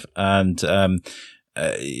and stuff. And,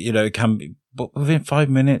 it can be, but within 5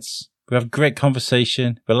 minutes, we have a great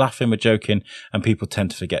conversation. We're laughing, we're joking, and people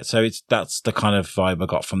tend to forget. So that's the kind of vibe I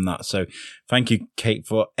got from that. So thank you, Kate,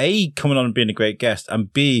 for A, coming on and being a great guest,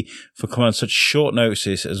 and B, for coming on such short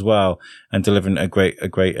notice as well and delivering a great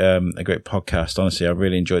podcast. Honestly, I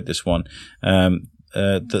really enjoyed this one.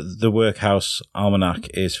 The Workhouse Almanac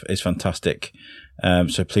is fantastic.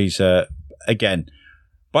 So please, again,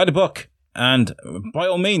 buy the book. And by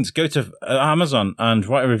all means, go to Amazon and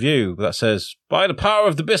write a review that says, by the power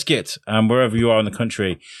of the biscuit, and wherever you are in the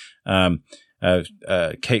country,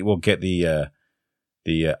 Kate will get the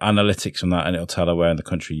analytics on that, and it'll tell her where in the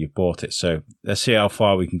country you've bought it. So let's see how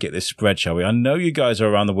far we can get this spread, shall we? I know you guys are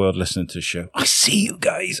around the world listening to the show. I see you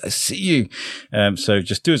guys. I see you. So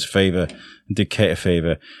just do us a favor and do Kate a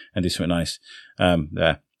favor and do something nice.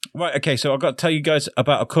 There. Right. Okay. So I've got to tell you guys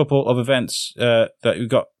about a couple of events, that we've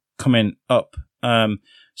got coming up.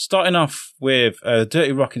 Starting off with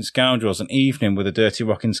Dirty Rockin' Scoundrels, an evening with the Dirty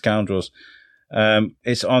Rockin' Scoundrels.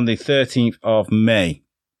 It's on the 13th of May.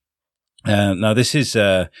 Now this is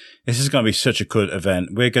going to be such a good event.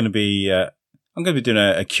 We're going to be I'm going to be doing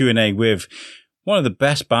a Q&A with one of the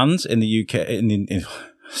best bands in the UK.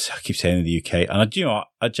 I keep saying in the UK, and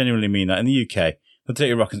I genuinely mean that, in the UK. The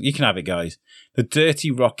Dirty Rockin', you can have it, guys. The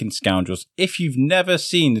Dirty Rockin' Scoundrels. If you've never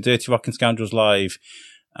seen the Dirty Rockin' Scoundrels live,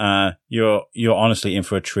 you're honestly in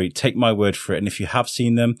for a treat. Take my word for it. And if you have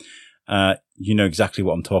seen them, you know exactly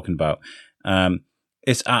what I'm talking about.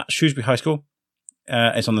 It's at Shrewsbury High School.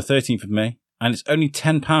 It's on the 13th of May, and it's only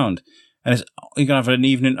 £10. And you're going to have an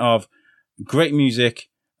evening of great music,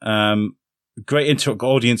 great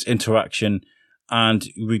audience interaction, and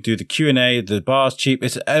we do the Q&A. The bar's cheap.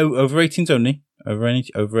 It's over 18s only. Over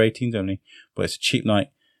 18s only, but it's a cheap night.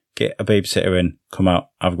 Get a babysitter in, come out,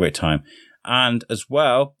 have a great time. And as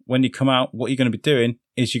well, when you come out, what you're going to be doing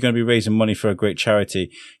is you're going to be raising money for a great charity.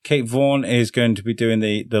 Kate Vaughan is going to be doing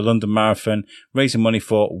the London Marathon, raising money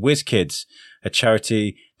for Whiz Kids, a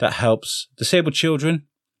charity that helps disabled children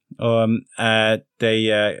to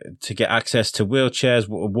get access to wheelchairs,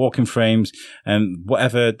 walking frames, and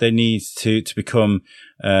whatever they need to become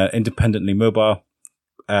independently mobile.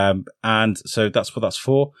 And so that's what that's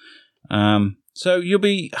for. So you'll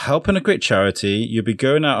be helping a great charity. You'll be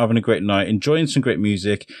going out having a great night, enjoying some great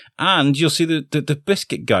music, and you'll see the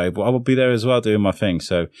Biscuit guy. But I will be there as well doing my thing.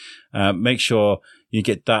 So make sure you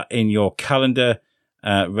get that in your calendar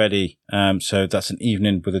ready. So that's an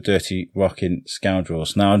evening with the Dirty Rockin'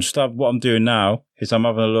 Scoundrels. Now, what I'm doing now is I'm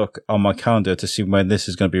having a look on my calendar to see when this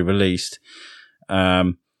is going to be released.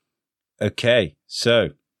 Okay,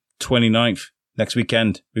 so 29th. Next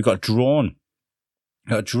weekend, we've got Drawn.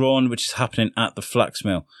 Which is happening at the Flax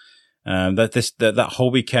Mill. That whole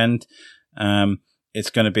weekend, it's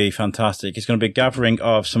going to be fantastic. It's going to be a gathering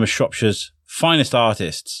of some of Shropshire's finest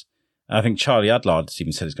artists. I think Charlie Adlard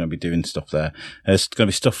even said he's going to be doing stuff there. There's going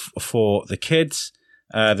to be stuff for the kids.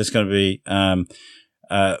 There's going to be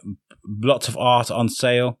lots of art on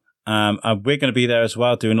sale. And we're going to be there as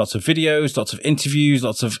well, doing lots of videos, lots of interviews,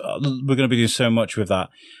 we're going to be doing so much with that.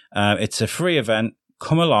 It's a free event.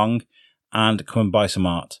 Come along and come and buy some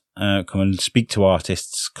art. Come and speak to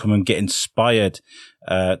artists. Come and get inspired.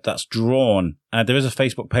 That's Drawn. There is a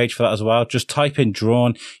Facebook page for that as well. Just type in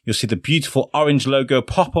Drawn. You'll see the beautiful orange logo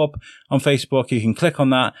pop up on Facebook. You can click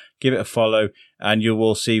on that, give it a follow, and you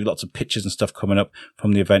will see lots of pictures and stuff coming up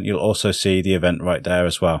from the event. You'll also see the event right there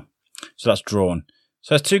as well. So that's Drawn.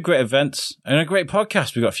 So there's two great events and a great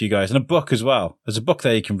podcast we've got for you guys, and a book as well. There's a book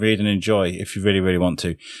there you can read and enjoy if you really, really want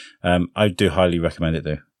to. I do highly recommend it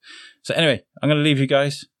though. So anyway, I'm going to leave you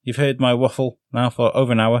guys. You've heard my waffle now for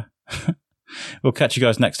over an hour. We'll catch you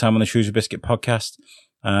guys next time on the Shrewsbury Biscuit podcast.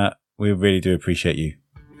 We really do appreciate you.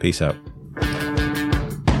 Peace out.